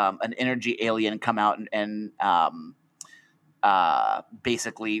have an energy alien come out and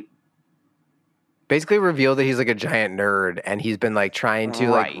basically reveal that he's like a giant nerd, and he's been like trying to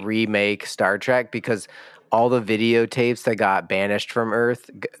like remake Star Trek because all the videotapes that got banished from Earth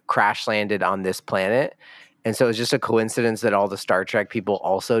crash landed on this planet. And so it's just a coincidence that all the Star Trek people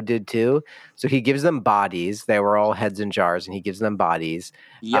also did too. So he gives them bodies. They were all heads in jars, and he gives them bodies.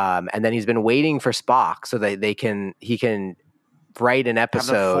 Yep. And then he's been waiting for Spock so that he can write an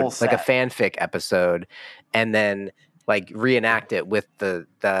episode, like a fanfic episode, and then like reenact it with the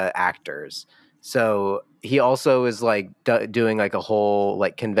actors. So he also is like doing like a whole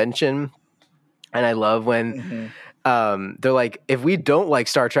like convention. And I love when they're like, if we don't like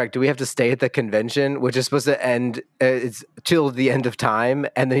Star Trek, do we have to stay at the convention, which is supposed to end it's till the end of time?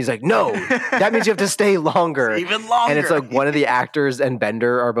 And then he's like, no, that means you have to stay longer. Even longer. And it's like one of the actors and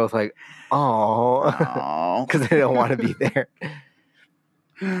Bender are both like, oh, because they don't want to be there.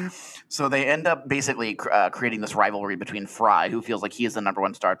 So they end up basically creating this rivalry between Fry, who feels like he is the number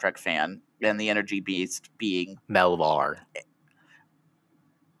one Star Trek fan, and the energy beast being Melvar.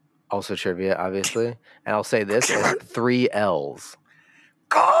 Also trivia, obviously. And I'll say this, 3 L's.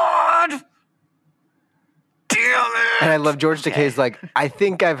 God damn it! And I love George Takei's like, I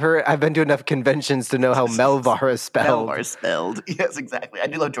think I've been to enough conventions to know how Melvar is spelled. Melvar is spelled. Yes, exactly. I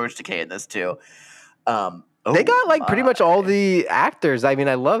do love George Takei in this too. They got like pretty much all the actors. I mean,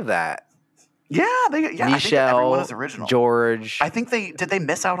 I love that. Yeah, Michelle, I think everyone is original. George. I think did they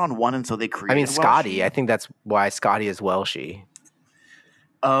miss out on one, and so they created. I mean, Scotty. Welshie? I think that's why Scotty is Welshie.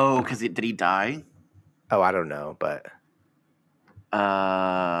 Oh, because did he die? Oh, I don't know, but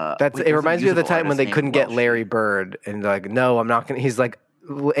it reminds me of the time when they couldn't get Larry Bird, and they're like, no, I'm not gonna. He's like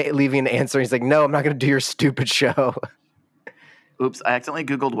leaving an answer. He's like, no, I'm not gonna do your stupid show. Oops, I accidentally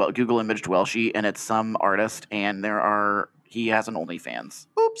Google imaged Welshie, and it's some artist, and he has an OnlyFans.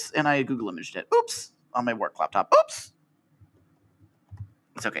 Oops, and I Google imaged it. Oops, on my work laptop. Oops.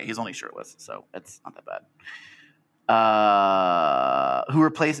 It's okay. He's only shirtless, so it's not that bad. Who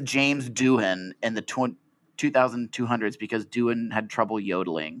replaced James Doohan in the 2200s because Doohan had trouble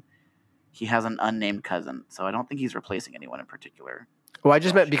yodeling. He has an unnamed cousin, so I don't think he's replacing anyone in particular. Well, I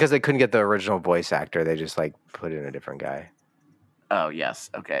just meant because they couldn't get the original voice actor, they just like put in a different guy. Oh yes,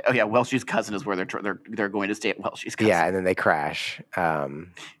 okay. Oh yeah, Welshie's cousin is where they're going to stay at Welshie's cousin. Yeah, and then they crash.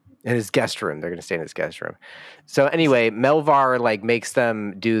 In his guest room. They're going to stay in his guest room. So anyway, Melvar like makes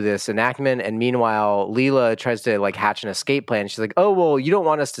them do this enactment, and meanwhile, Leela tries to like hatch an escape plan. She's like, "Oh well, you don't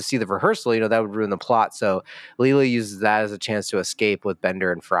want us to see the rehearsal. That would ruin the plot." So Leela uses that as a chance to escape with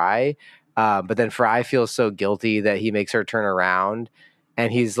Bender and Fry. But then Fry feels so guilty that he makes her turn around,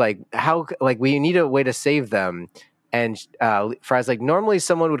 and he's like, "How? Like we need a way to save them." And Fry's like, normally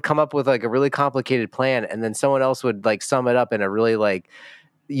someone would come up with like a really complicated plan, and then someone else would like sum it up in a really like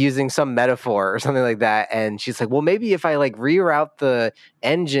using some metaphor or something like that. And she's like, well, maybe if I like reroute the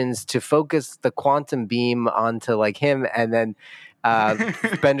engines to focus the quantum beam onto like him. And then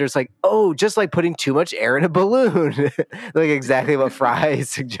Bender's like, oh, just like putting too much air in a balloon. Like exactly what Fry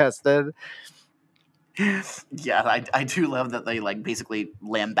suggested. Yeah, I do love that they like basically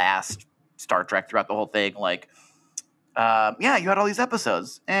lambast Star Trek throughout the whole thing. Like, yeah, you had all these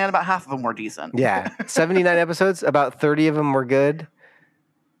episodes and about half of them were decent. Yeah. 79 episodes, about 30 of them were good.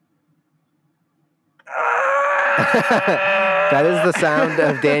 That is the sound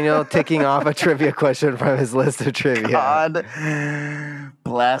of Daniel ticking off a trivia question from his list of trivia. God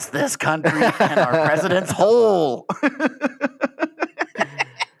bless this country and our president's hole.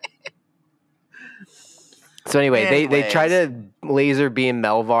 So anyway, they try to laser beam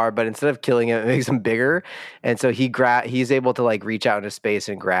Melvar, but instead of killing him, it makes him bigger. And so he's able to like reach out into space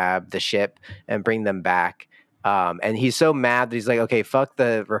and grab the ship and bring them back. And he's so mad that he's like, okay, fuck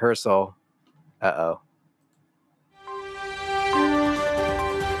the rehearsal. Uh-oh.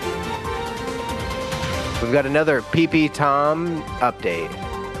 We've got another PP Tom update.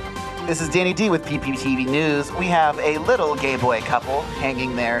 This is Danny D with PPTV News. We have a little gay boy couple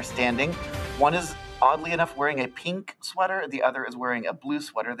hanging there, standing. One is oddly enough wearing a pink sweater. The other is wearing a blue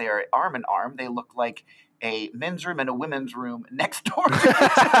sweater. They are arm in arm. They look like a men's room and a women's room next door to each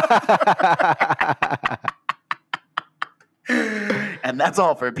other. And that's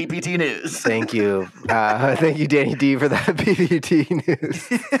all for PPT News. Thank you. Thank you, Danny D, for that PPT news.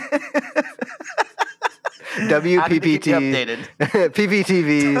 WPPT.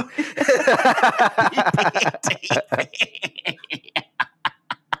 PPTV.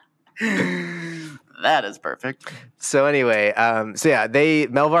 That is perfect. So anyway,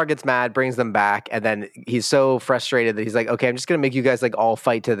 Melvar gets mad, brings them back, and then he's so frustrated that he's like, okay, I'm just gonna make you guys like all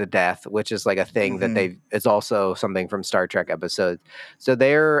fight to the death, which is like a thing that it's also something from Star Trek episodes. So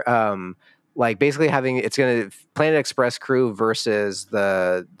they're like basically it's gonna Planet Express crew versus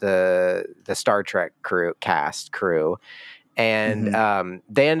the Star Trek cast crew. And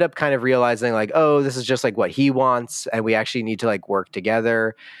they end up kind of realizing like, oh, this is just like what he wants, and we actually need to like work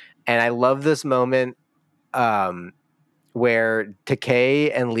together. And I love this moment where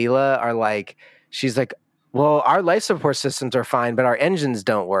Takei and Leela are like, she's like, well, our life support systems are fine, but our engines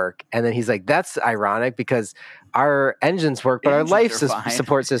don't work. And then he's like, that's ironic because our engines work, but our life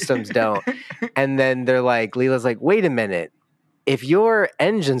support systems don't. And then they're like, Leela's like, wait a minute. If your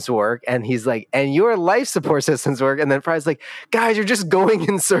engines work, and he's like, and your life support systems work, and then Fry's like, guys, you're just going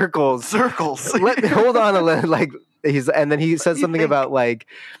in circles. Hold on a little. Like and then he says something about like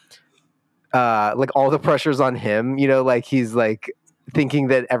all the pressure's on him, you know, like he's like thinking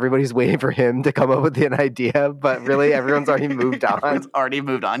that everybody's waiting for him to come up with an idea, but really everyone's already moved on. Everyone's already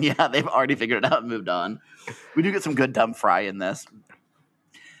moved on. Yeah, they've already figured it out and moved on. We do get some good dumb Fry in this.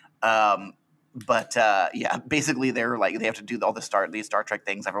 But basically they're like, they have to do all these Star Trek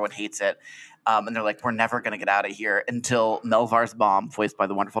things. Everyone hates it. And they're like, we're never going to get out of here until Melvar's mom, voiced by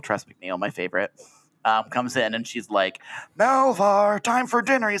the wonderful Tress MacNeille, my favorite, comes in and she's like, Melvar, time for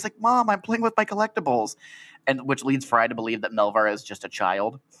dinner. He's like, Mom, I'm playing with my collectibles. And which leads Fry to believe that Melvar is just a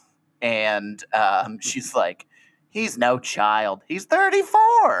child. And she's like, he's no child. He's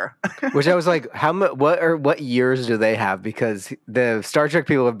 34. Which I was like, what years do they have? Because the Star Trek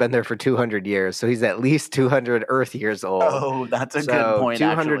people have been there for 200 years. So he's at least 200 Earth years old. Oh, that's a good point,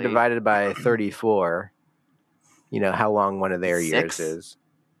 200 actually. divided by 34. You know how long one of their years is.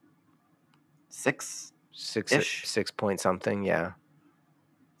 6 point something, yeah.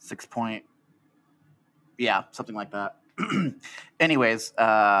 6 point. Yeah, something like that. Anyways, do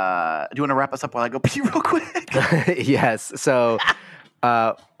you want to wrap us up while I go pee real quick? Yes. So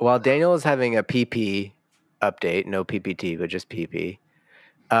while Daniel is having a PP update, no PPT, but just PP,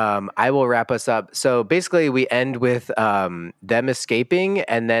 I will wrap us up. So basically we end with them escaping,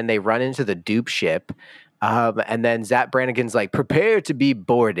 and then they run into the dupe ship. And then Zap Brannigan's like, prepare to be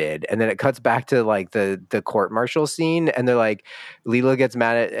boarded. And then it cuts back to like the court-martial scene. And they're like, Leela gets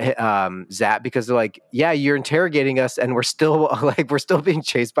mad at Zap because they're like, yeah, you're interrogating us and we're still being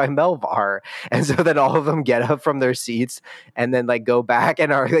chased by Melvar. And so then all of them get up from their seats and then like go back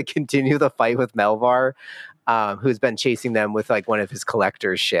and are like continue the fight with Melvar, who's been chasing them with like one of his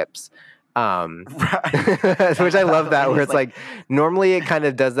collector's ships. Right. Which I love that, where it's like normally it kind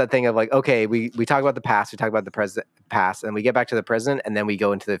of does that thing of like, okay, we talk about the past, we talk about the past, and we get back to the present, and then we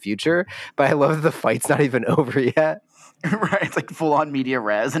go into the future. But I love the fight's not even over yet. Right, it's like full on media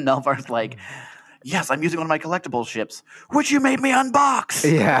res, and Melvar's like, yes, I'm using one of my collectible ships, which you made me unbox.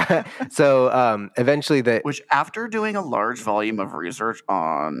 Yeah. So eventually which after doing a large volume of research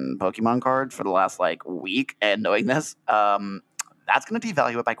on Pokemon cards for the last like week and knowing this, that's going to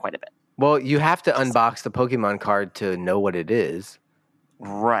devalue it by quite a bit. Well, you have to unbox the Pokemon card to know what it is.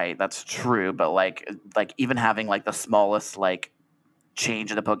 Right, that's true. But like even having like the smallest like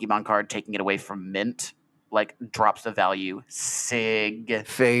change in the Pokemon card, taking it away from mint, like drops the value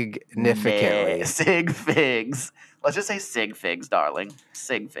significantly. Sig figs. Let's just say sig figs, darling.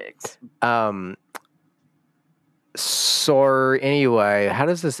 Sig figs. So anyway, how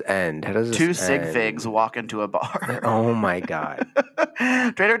does this end? Two sig figs walk into a bar. Oh my god!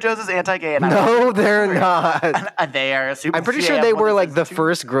 Trader Joe's is anti-gay. And no, they're not. They are super. I'm pretty sure they were like the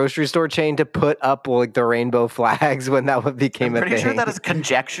first grocery store chain to put up like the rainbow flags when that became a thing. I'm pretty sure that is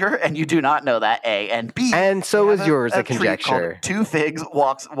conjecture, and you do not know that. A and B. And so is yours a conjecture. Two figs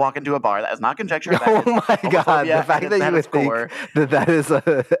walk into a bar. That is not conjecture. Oh my god! The fact that you would think that is a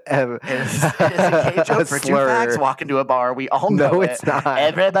gay joke for two fags walk into a bar. We all know no, it's not.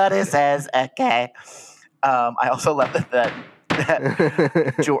 Everybody says okay. I also love that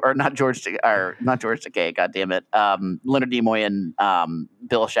not George Takei, god damn it. Leonard Nimoy and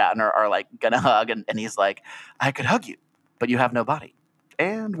Bill Shatner are like gonna hug, and he's like, I could hug you, but you have no body.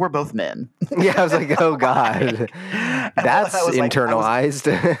 And we're both men. Yeah, I was like, oh god. That's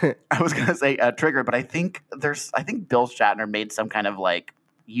internalized. I was gonna say triggered, but I think Bill Shatner made some kind of like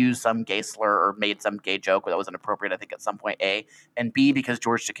used some gay slur or made some gay joke that was inappropriate, I think, at some point, A. And B, because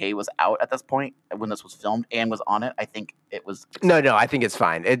George Takei was out at this point when this was filmed and was on it, I think it was... No, I think it's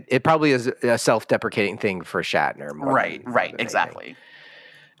fine. It probably is a self-deprecating thing for Shatner. Right, exactly.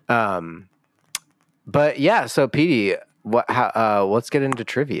 But yeah, so Petey, let's get into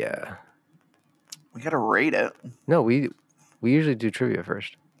trivia. We gotta rate it. No, we usually do trivia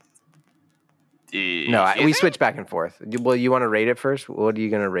first. We switch back and forth. Well, you want to rate it first? What are you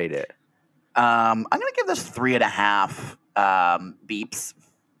going to rate it? I'm going to give this 3.5 beeps.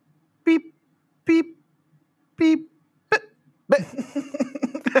 Beep, beep, beep. It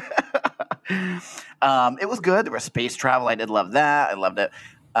was good. There was space travel. I did love that. I loved it.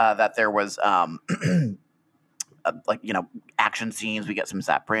 That there was action scenes. We get some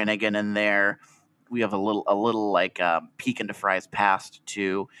Zap Brannigan in there. We have a little peek into Fry's past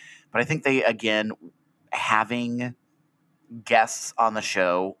too. But I think they, again, having guests on the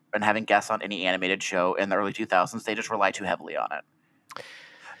show and having guests on any animated show in the early 2000s, they just rely too heavily on it.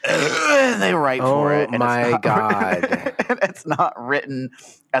 They write for it. Oh, my God. And it's not written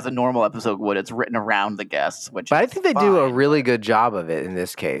as a normal episode would. It's written around the guests. But I think they do a really good job of it in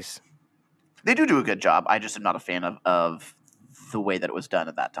this case. They do a good job. I just am not a fan of the way that it was done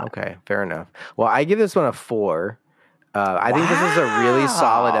at that time. Okay, fair enough. Well, I give this one a 4. I think this is a really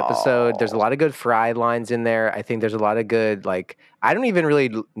solid episode. There's a lot of good Fry lines in there. I think there's a lot of good, I don't even really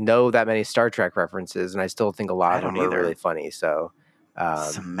know that many Star Trek references, and I still think a lot of them are really funny. So,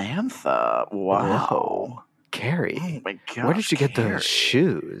 Samantha, wow. Whoa. Carrie, oh my God, where did you get those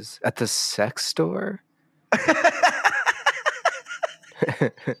shoes? At the sex store?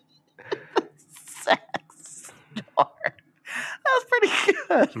 Sex store. That was pretty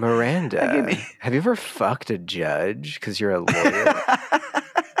good. Miranda, have you ever fucked a judge because you're a lawyer?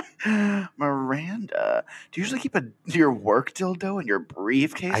 Miranda, do you usually keep your work dildo in your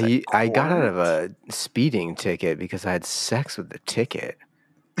briefcase? I got out of a speeding ticket because I had sex with the ticket.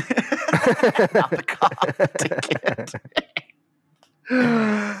 Not the cop ticket.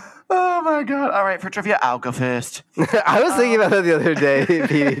 Oh my God. All right, for trivia, I'll go first. I was thinking about that the other day,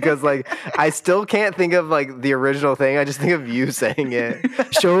 Petey, because I still can't think of the original thing. I just think of you saying it.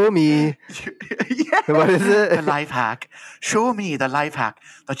 Show me. Yeah. What is it? The life hack. Show me the life hack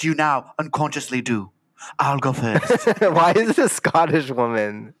that you now unconsciously do. I'll go first. Why is it a Scottish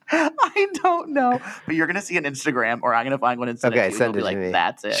woman? I don't know. But you're going to see an Instagram, or I'm going to find one and send it to you. Send it to me.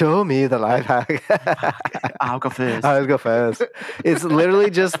 That's it. Show me the life hack. I'll go first. I'll go first. It's literally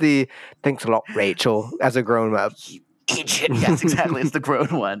just the thanks a lot, Rachel, as a grown up. Idiot. Yes, exactly. It's the grown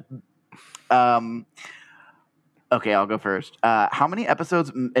one. Okay, I'll go first. How many episodes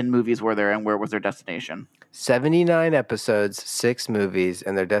and movies were there, and where was their destination? 79 episodes, 6 movies,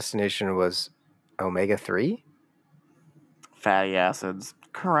 and their destination was Omega-3? Fatty acids.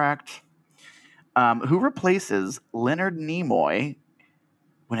 Correct. Who replaces Leonard Nimoy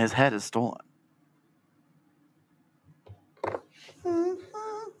when his head is stolen?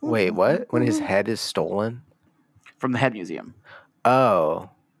 Wait, what? When his head is stolen? From the Head Museum.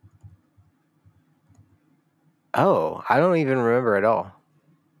 Oh, I don't even remember at all.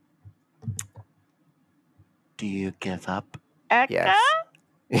 Do you give up? Yes.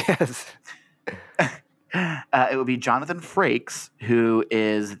 Yes. It would be Jonathan Frakes, who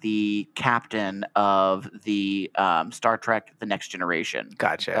is the captain of the Star Trek The Next Generation.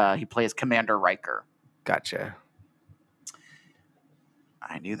 Gotcha. He plays Commander Riker. Gotcha.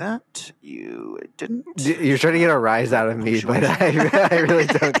 I knew that. You didn't. You're trying to get a rise out of me, but I really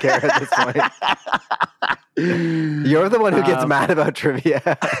don't care at this point. You're the one who gets mad about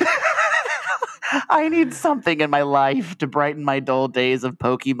trivia. I need something in my life to brighten my dull days of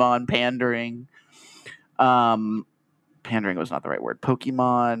Pokemon pandering. Pandering was not the right word.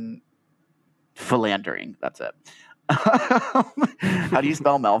 Pokemon philandering. That's it. How do you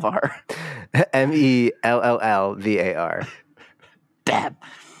spell Melvar? Mellvar. Damn.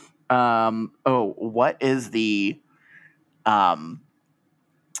 What is the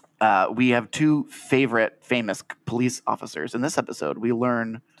we have 2 famous police officers in this episode. We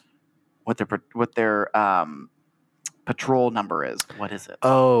learn what their patrol number is. What is it?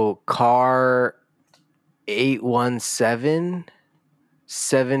 Oh, car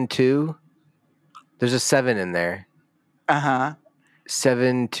 81772. There's a 7 in there.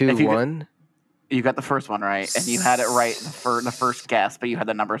 721. You got the first one right, and you had it right for the first guess, but you had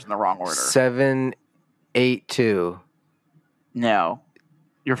the numbers in the wrong order. 782. No,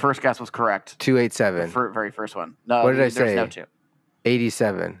 your first guess was correct. 287. Very first one. No, what did I say? There's no 2.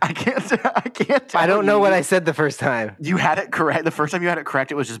 87. I can't tell I don't know you. what I said the first time. You had it correct. The first time you had it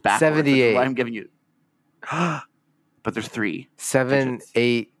correct, it was just backwards. 78. Why I'm giving you but there's 3. 7, digits.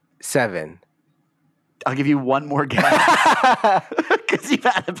 8, 7. I'll give you one more guess because you've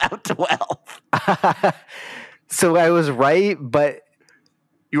had about 12. So I was right, but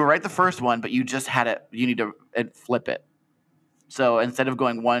You were right the first one, but you just had it. You need to flip it. So instead of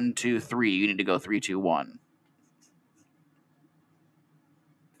going 1, 2, 3, you need to go 3, 2, 1.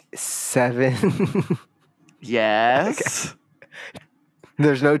 7. Yes.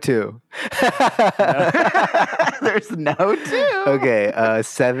 There's no 2. There's no 2. Okay,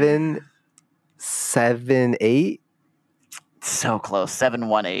 7, 7, 8. So close. 7,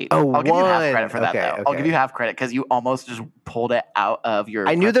 1, 8. Oh, I'll give you half 1. credit for that, Okay, though. I'll give okay. you half credit because you almost just pulled it out of your.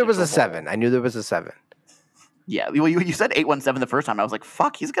 I knew there was a presidential 7. I knew there was a 7. Yeah, well, you said 817 the first time. I was like,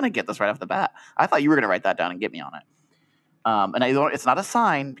 "Fuck, he's gonna get this right off the bat." I thought you were gonna write that down and get me on it. And it's not a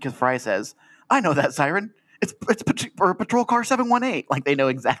sign because Fry says, "I know that siren. It's patrol car 718." Like they know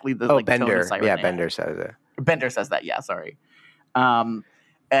exactly the tone Bender. of siren. Yeah, they Bender have. says it. Bender says that. Yeah, sorry. And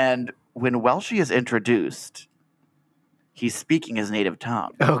when Welshie is introduced, he's speaking his native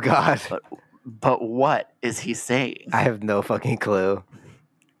tongue. Oh God. But what is he saying? I have no fucking clue.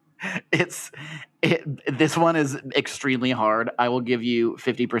 This one is extremely hard. I will give you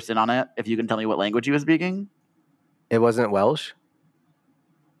 50% on it if you can tell me what language he was speaking. It wasn't Welsh?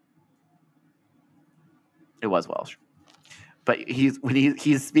 It was Welsh. But he's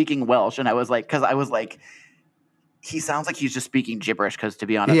speaking Welsh, and I was like, he sounds like he's just speaking gibberish. Because to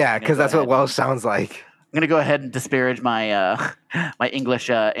be honest, Yeah, because that's what Welsh sounds like. I'm gonna go ahead and disparage my my English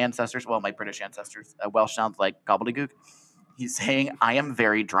ancestors. Well, my British ancestors. Welsh sounds like gobbledygook. He's saying, "I am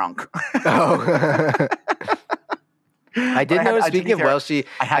very drunk." Oh. I did notice, speaking of Welshie,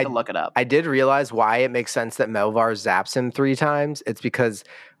 I had to look it up. I did realize why it makes sense that Melvar zaps him 3 times. It's because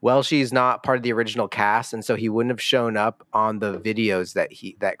Welshie's not part of the original cast, and so he wouldn't have shown up on the videos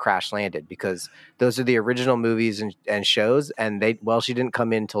that Crash landed, because those are the original movies and shows, and Welshie didn't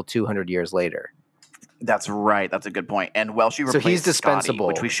come in until 200 years later. That's right. That's a good point. And Welshie replaced he's dispensable, Scotty,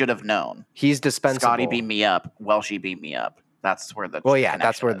 which we should have known. He's dispensable. Scotty beat me up. Welshie beat me up. That's where the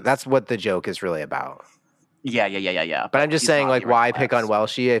that's what the joke is really about. Yeah. But I'm just saying, like, why pick on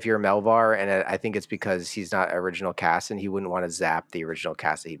Welshie if you're Melvar? And I think it's because he's not original cast, and he wouldn't want to zap the original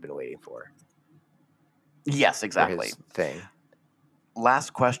cast that he'd been waiting for. Yes, exactly. For his thing.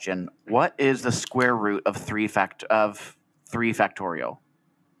 Last question: what is the square root of 3 factorial?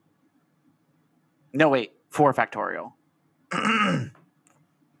 No, wait, 4 factorial.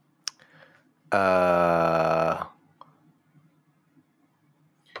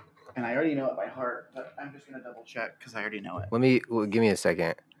 And I already know it by heart, but I'm just gonna double check because I already know it. Give me a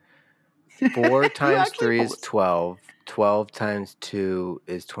second. 4 times 3 is 12. 12 times 2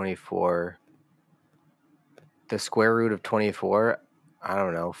 is 24. The square root of 24, I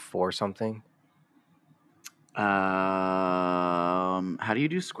don't know, 4 something. How do you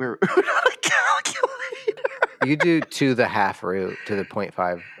do square root on a calculator? You do to the half root to the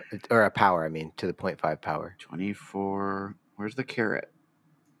 0.5, or a power, to the 0.5 power. 24. Where's the caret?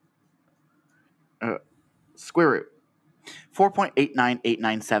 Square root.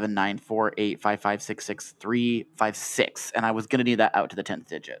 4.8989794855663656, and I was gonna need that out to the 10th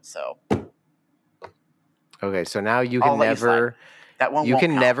digit. So okay, so now you can never. That one you won't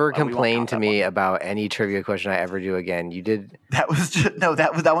can count. never complain to me about any trivia question I ever do again. You did. That was just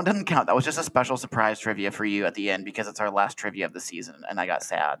that one doesn't count. That was just a special surprise trivia for you at the end because it's our last trivia of the season, and I got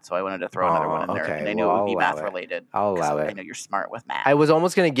sad, so I wanted to throw another one in there. Okay. And I knew it would be math it. related. I'll allow it. I know you're smart with math. I was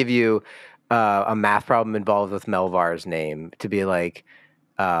almost going to give you a math problem involved with Melvar's name to be like,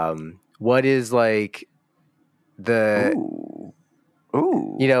 what is like the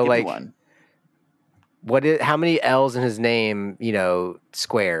like one. How many L's in his name,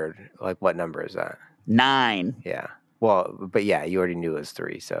 squared? Like, what number is that? 9. Yeah. Well, but yeah, you already knew it was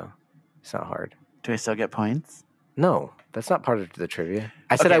 3, so it's not hard. Do I still get points? No, that's not part of the trivia.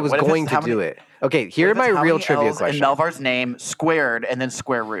 I said I was going to do it. Okay, here are my how real many trivia L's questions. in Melvar's name squared and then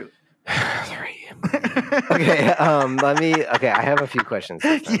square root. 3. Okay, I have a few questions.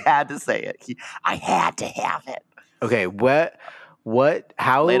 He had to say it. I had to have it. Okay,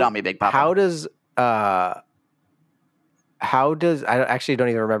 how lay it on me, Big Papa. I actually don't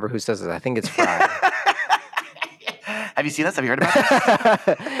even remember who says this. I think it's Fry. Have you seen this? Have you heard about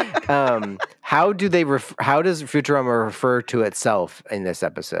this? How does Futurama refer to itself in this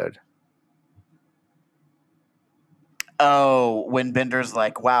episode? Oh, when Bender's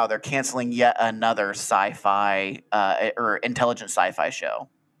like, wow, they're canceling yet another sci-fi or intelligent sci-fi show.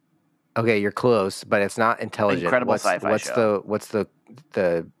 Okay, you're close, but it's not intelligent. Incredible sci-fi show. What's the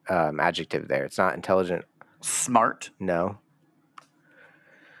adjective there? It's not intelligent. Smart? No.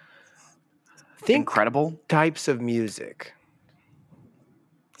 Think incredible. types of music.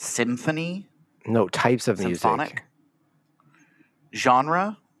 Symphony. No, types of Symphonic. music.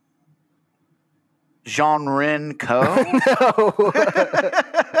 Genre. Genre co. No.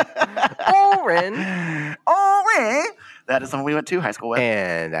 Oren. That is something we went to high school with.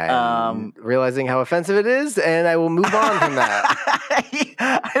 And I'm realizing how offensive it is, and I will move on from that.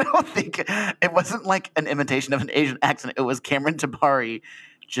 I don't think it wasn't like an imitation of an Asian accent. It was Cameron Tabari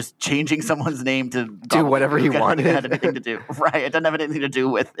just changing someone's name to Do whatever he wanted. It had anything to do. Right. It doesn't have anything to do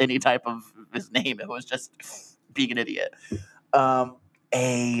with any type of his name. It was just being an idiot.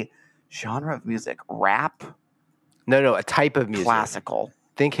 A genre of music. Rap. No, a type of music. Classical.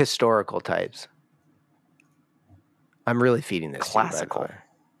 Think historical types. I'm really feeding this. Classical.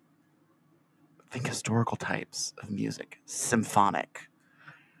 Think historical types of music. Symphonic.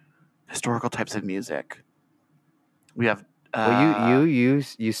 Historical types of music. We have. Well, you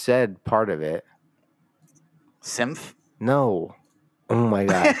said part of it. Symph. No. Oh my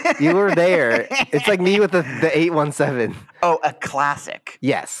god, you were there. It's like me with the 817. Oh, a classic.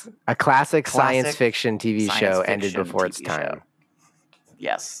 Yes, a classic science fiction TV show ended before its time. Show.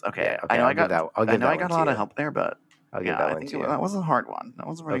 Yes. Okay. Yeah, I know I got that. I know I got a lot of help there, but I'll give that one to you. That was a hard one. That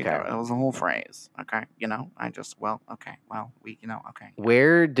was a really Okay. That was a whole phrase. Okay. Okay.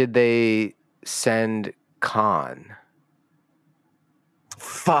 Where did they send Khan?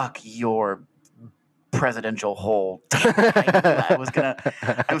 Fuck your presidential hole. I was gonna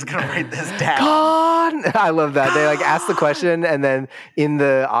write this down. Khan! I love that. They like ask the question, and then in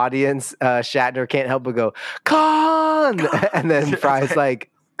the audience, Shatner can't help but go, Khan! And then Fry's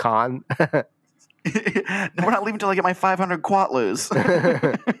like, Khan? No, we're not leaving until I get my 500 quatloos.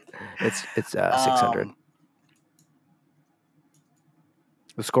 It's 600.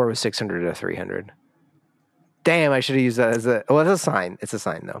 The score was 600 to 300. Damn, I should have used that as a... Well, it's a sign. It's a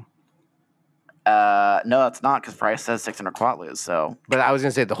sign, though. No, it's not, because Price says 600 quatloos, so... But I was going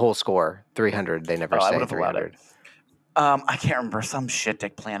to say the whole score, 300. They never say 300. I can't remember. Some shit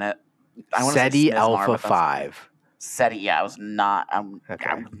dick planet. SETI Alpha 5. SETI, yeah, I'm not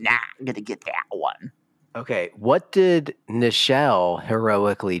going to get that one. Okay, what did Nichelle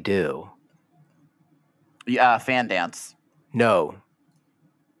heroically do? Yeah, fan dance. No.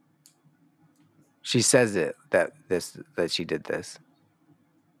 She says it, that she did this.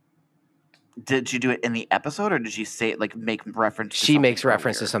 Did she do it in the episode, or did she say like make reference? She makes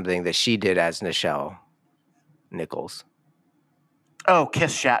reference to something that she did as Nichelle Nichols. Oh,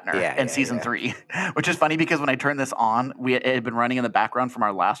 Kiss Shatner in season 3, which is funny because when I turned this on, it had been running in the background from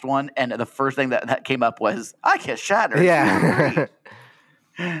our last one, and the first thing that came up was I Kiss Shatner.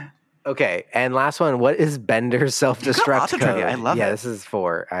 Yeah. Okay, and last one. What is Bender's self-destruct code? I love it. Yeah, this is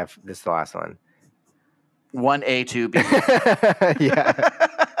 4. This is the last one. 1A, 2B. Yeah.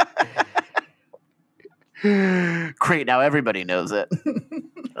 Great, now everybody knows it.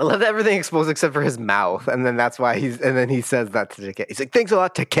 I love that everything exposed except for his mouth, and then that's why and then he says that to Takei. He's like, "Thanks a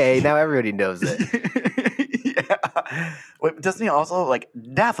lot, Takei." Now everybody knows it. Yeah. Wait, doesn't he also like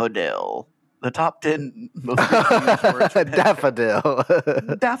daffodil? The top 10 most used words. Daffodil.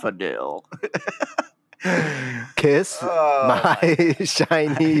 Daffodil. Kiss my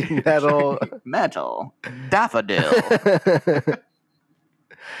shiny metal. Daffodil.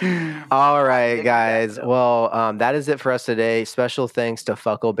 All right, guys. Well, that is it for us today. Special thanks to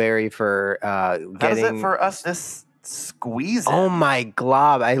Fuckleberry for getting. That is it for us this squeeze. Oh my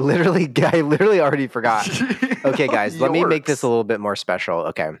glob! I literally already forgot. Okay, guys, let me make this a little bit more special.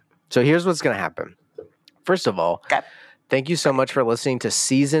 Okay, so here's what's gonna happen. First of all, thank you so much for listening to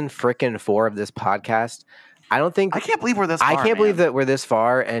season frickin' 4 of this podcast. I can't believe we're this far. I can't believe that we're this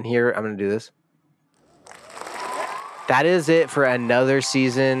far. And here I'm gonna do this. That is it for another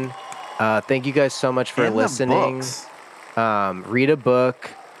season. Thank you guys so much for listening. Read a book.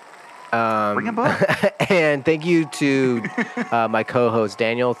 Bring a book. And thank you to my co-host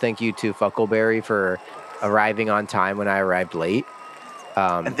Daniel. Thank you to Fuckleberry for arriving on time when I arrived late.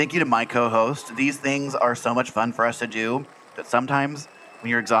 And thank you to my co-host. These things are so much fun for us to do that sometimes when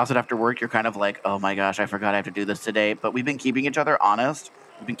you're exhausted after work, you're kind of like, oh my gosh, I forgot I have to do this today. But we've been keeping each other honest.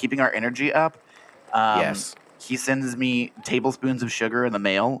 We've been keeping our energy up. Yes. He sends me tablespoons of sugar in the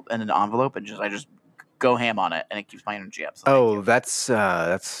mail in an envelope, and I just go ham on it, and it keeps my energy up. So that's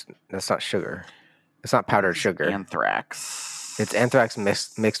not sugar. It's not powdered sugar. Anthrax. It's anthrax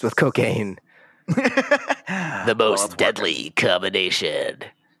mixed with cocaine. The most deadly combination.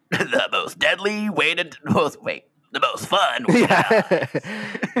 The most deadly way to the most fun. Yeah.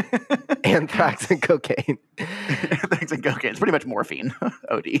 Anthrax and cocaine. Anthrax and cocaine. It's pretty much morphine.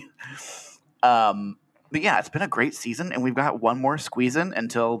 OD. But yeah, it's been a great season, and we've got one more squeezing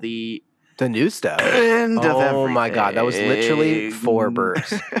until the The new stuff. End of everything. Oh my god, that was literally 4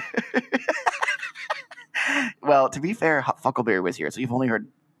 burps. Well, to be fair, Huckleberry was here, so you've only heard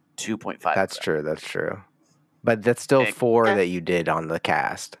 2.5. That's true. That's true. But that's still 4 that you did on the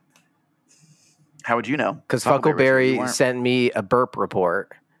cast. How would you know? Because Huckleberry sent me a burp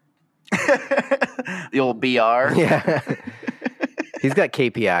report. The old BR. Yeah. He's got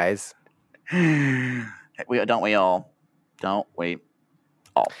KPIs. Don't we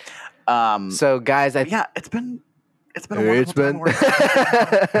all? So guys, it's been a wonderful time.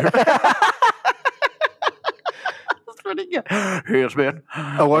 It's been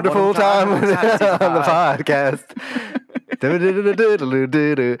a wonderful time on the podcast.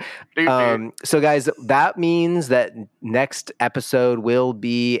 So guys, that means that next episode will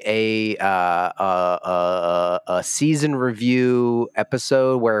be a season review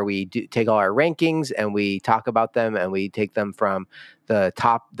episode where we take all our rankings and we talk about them, and we take them from the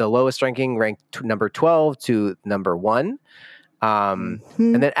lowest ranking, ranked number 12 to number 1. And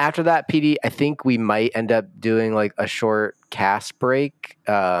then after that, PD, I think we might end up doing like a short cast break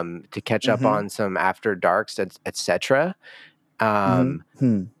to catch up on some After Darks, etc. And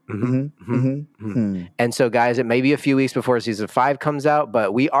so, guys, it may be a few weeks before season 5 comes out,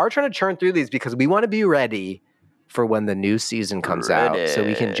 but we are trying to churn through these because we want to be ready for when the new season comes out, so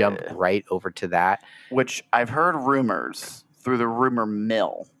we can jump right over to that. Which I've heard rumors through the rumor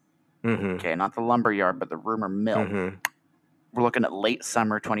mill. Okay, not the lumberyard, but the rumor mill. We're looking at late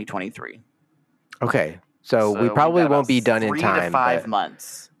summer 2023. Okay, so we probably won't be done in 3 time. to 5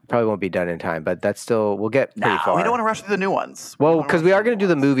 months. Probably won't be done in time, but that's still, we'll get pretty far. We don't want to rush through the new ones. Well, because we are going to do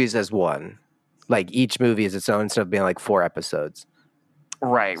the movies as one. Like each movie is its own instead of being like 4 episodes.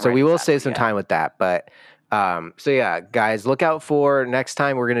 Right. So we will save some time with that. But so yeah, guys, look out for next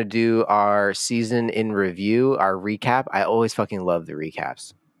time. We're going to do our season in review, our recap. I always fucking love the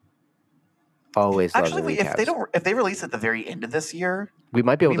recaps. Always love the recaps. If they release at the very end of this year, we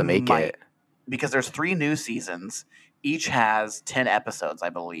might be able to make it. Because there's 3 new seasons. Each has 10 episodes, I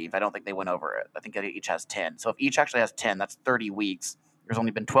believe. I don't think they went over it. I think each has 10. So if each actually has 10, that's 30 weeks. There's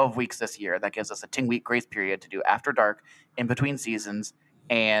only been 12 weeks this year. That gives us a 10-week grace period to do After Dark, in between seasons,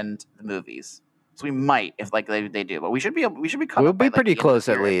 and the movies. So we might, if like they do, but we should be caught We'll up be by, pretty the close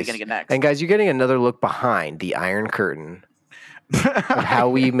at year, least. And guys, you're getting another look behind the Iron Curtain. Of how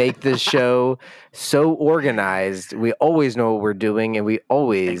we make this show so organized. We always know what we're doing, and we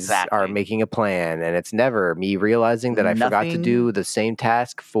always are making a plan, and it's never me realizing that I forgot to do the same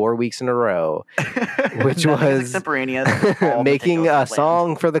task 4 weeks in a row, which was making a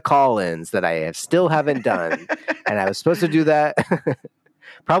song for the call-ins that I still haven't done. And I was supposed to do that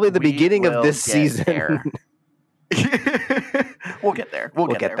probably the beginning of this season. We'll get there. We'll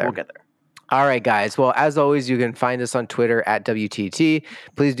get there. All right, guys. Well, as always, you can find us on Twitter at WTT.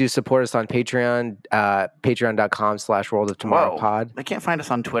 Please do support us on Patreon, patreon.com/World of Tomorrow Pod. They can't find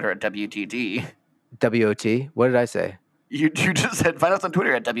us on Twitter at WTT. WOT? What did I say? You just said find us on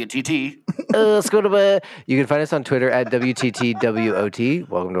Twitter at WTT. You can find us on Twitter at WTTWOT.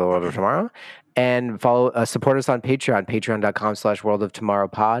 Welcome to the World of Tomorrow. And support us on Patreon, patreon.com/World of Tomorrow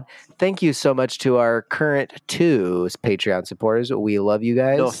Pod. Thank you so much to our current 2 Patreon supporters. We love you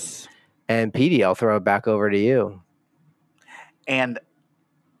guys. Dos. And PD, I'll throw it back over to you. And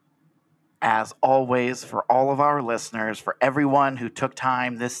as always, for all of our listeners, for everyone who took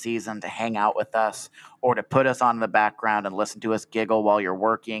time this season to hang out with us or to put us on in the background and listen to us giggle while you're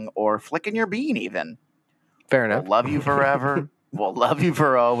working or flicking your bean even. Fair enough. We'll love you forever. We'll love you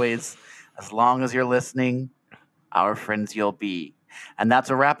for always. As long as you're listening, our friends you'll be. And that's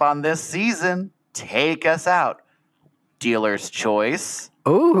a wrap on this season. Take us out. Dealer's choice.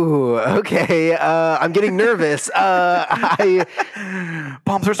 Ooh, okay. I'm getting nervous. Palms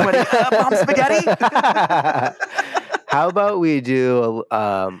are sweaty. Palm spaghetti. How about we do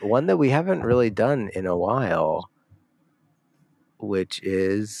one that we haven't really done in a while, which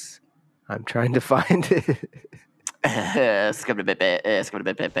is, I'm trying to find it. Catch my bus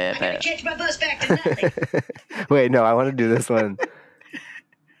back to nothing. Wait, no, I want to do this one.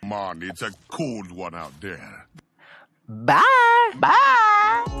 Come on, it's a cold one out there. Bye.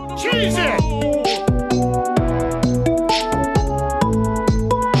 Cheese it!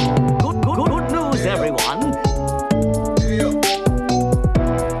 Good news, everyone.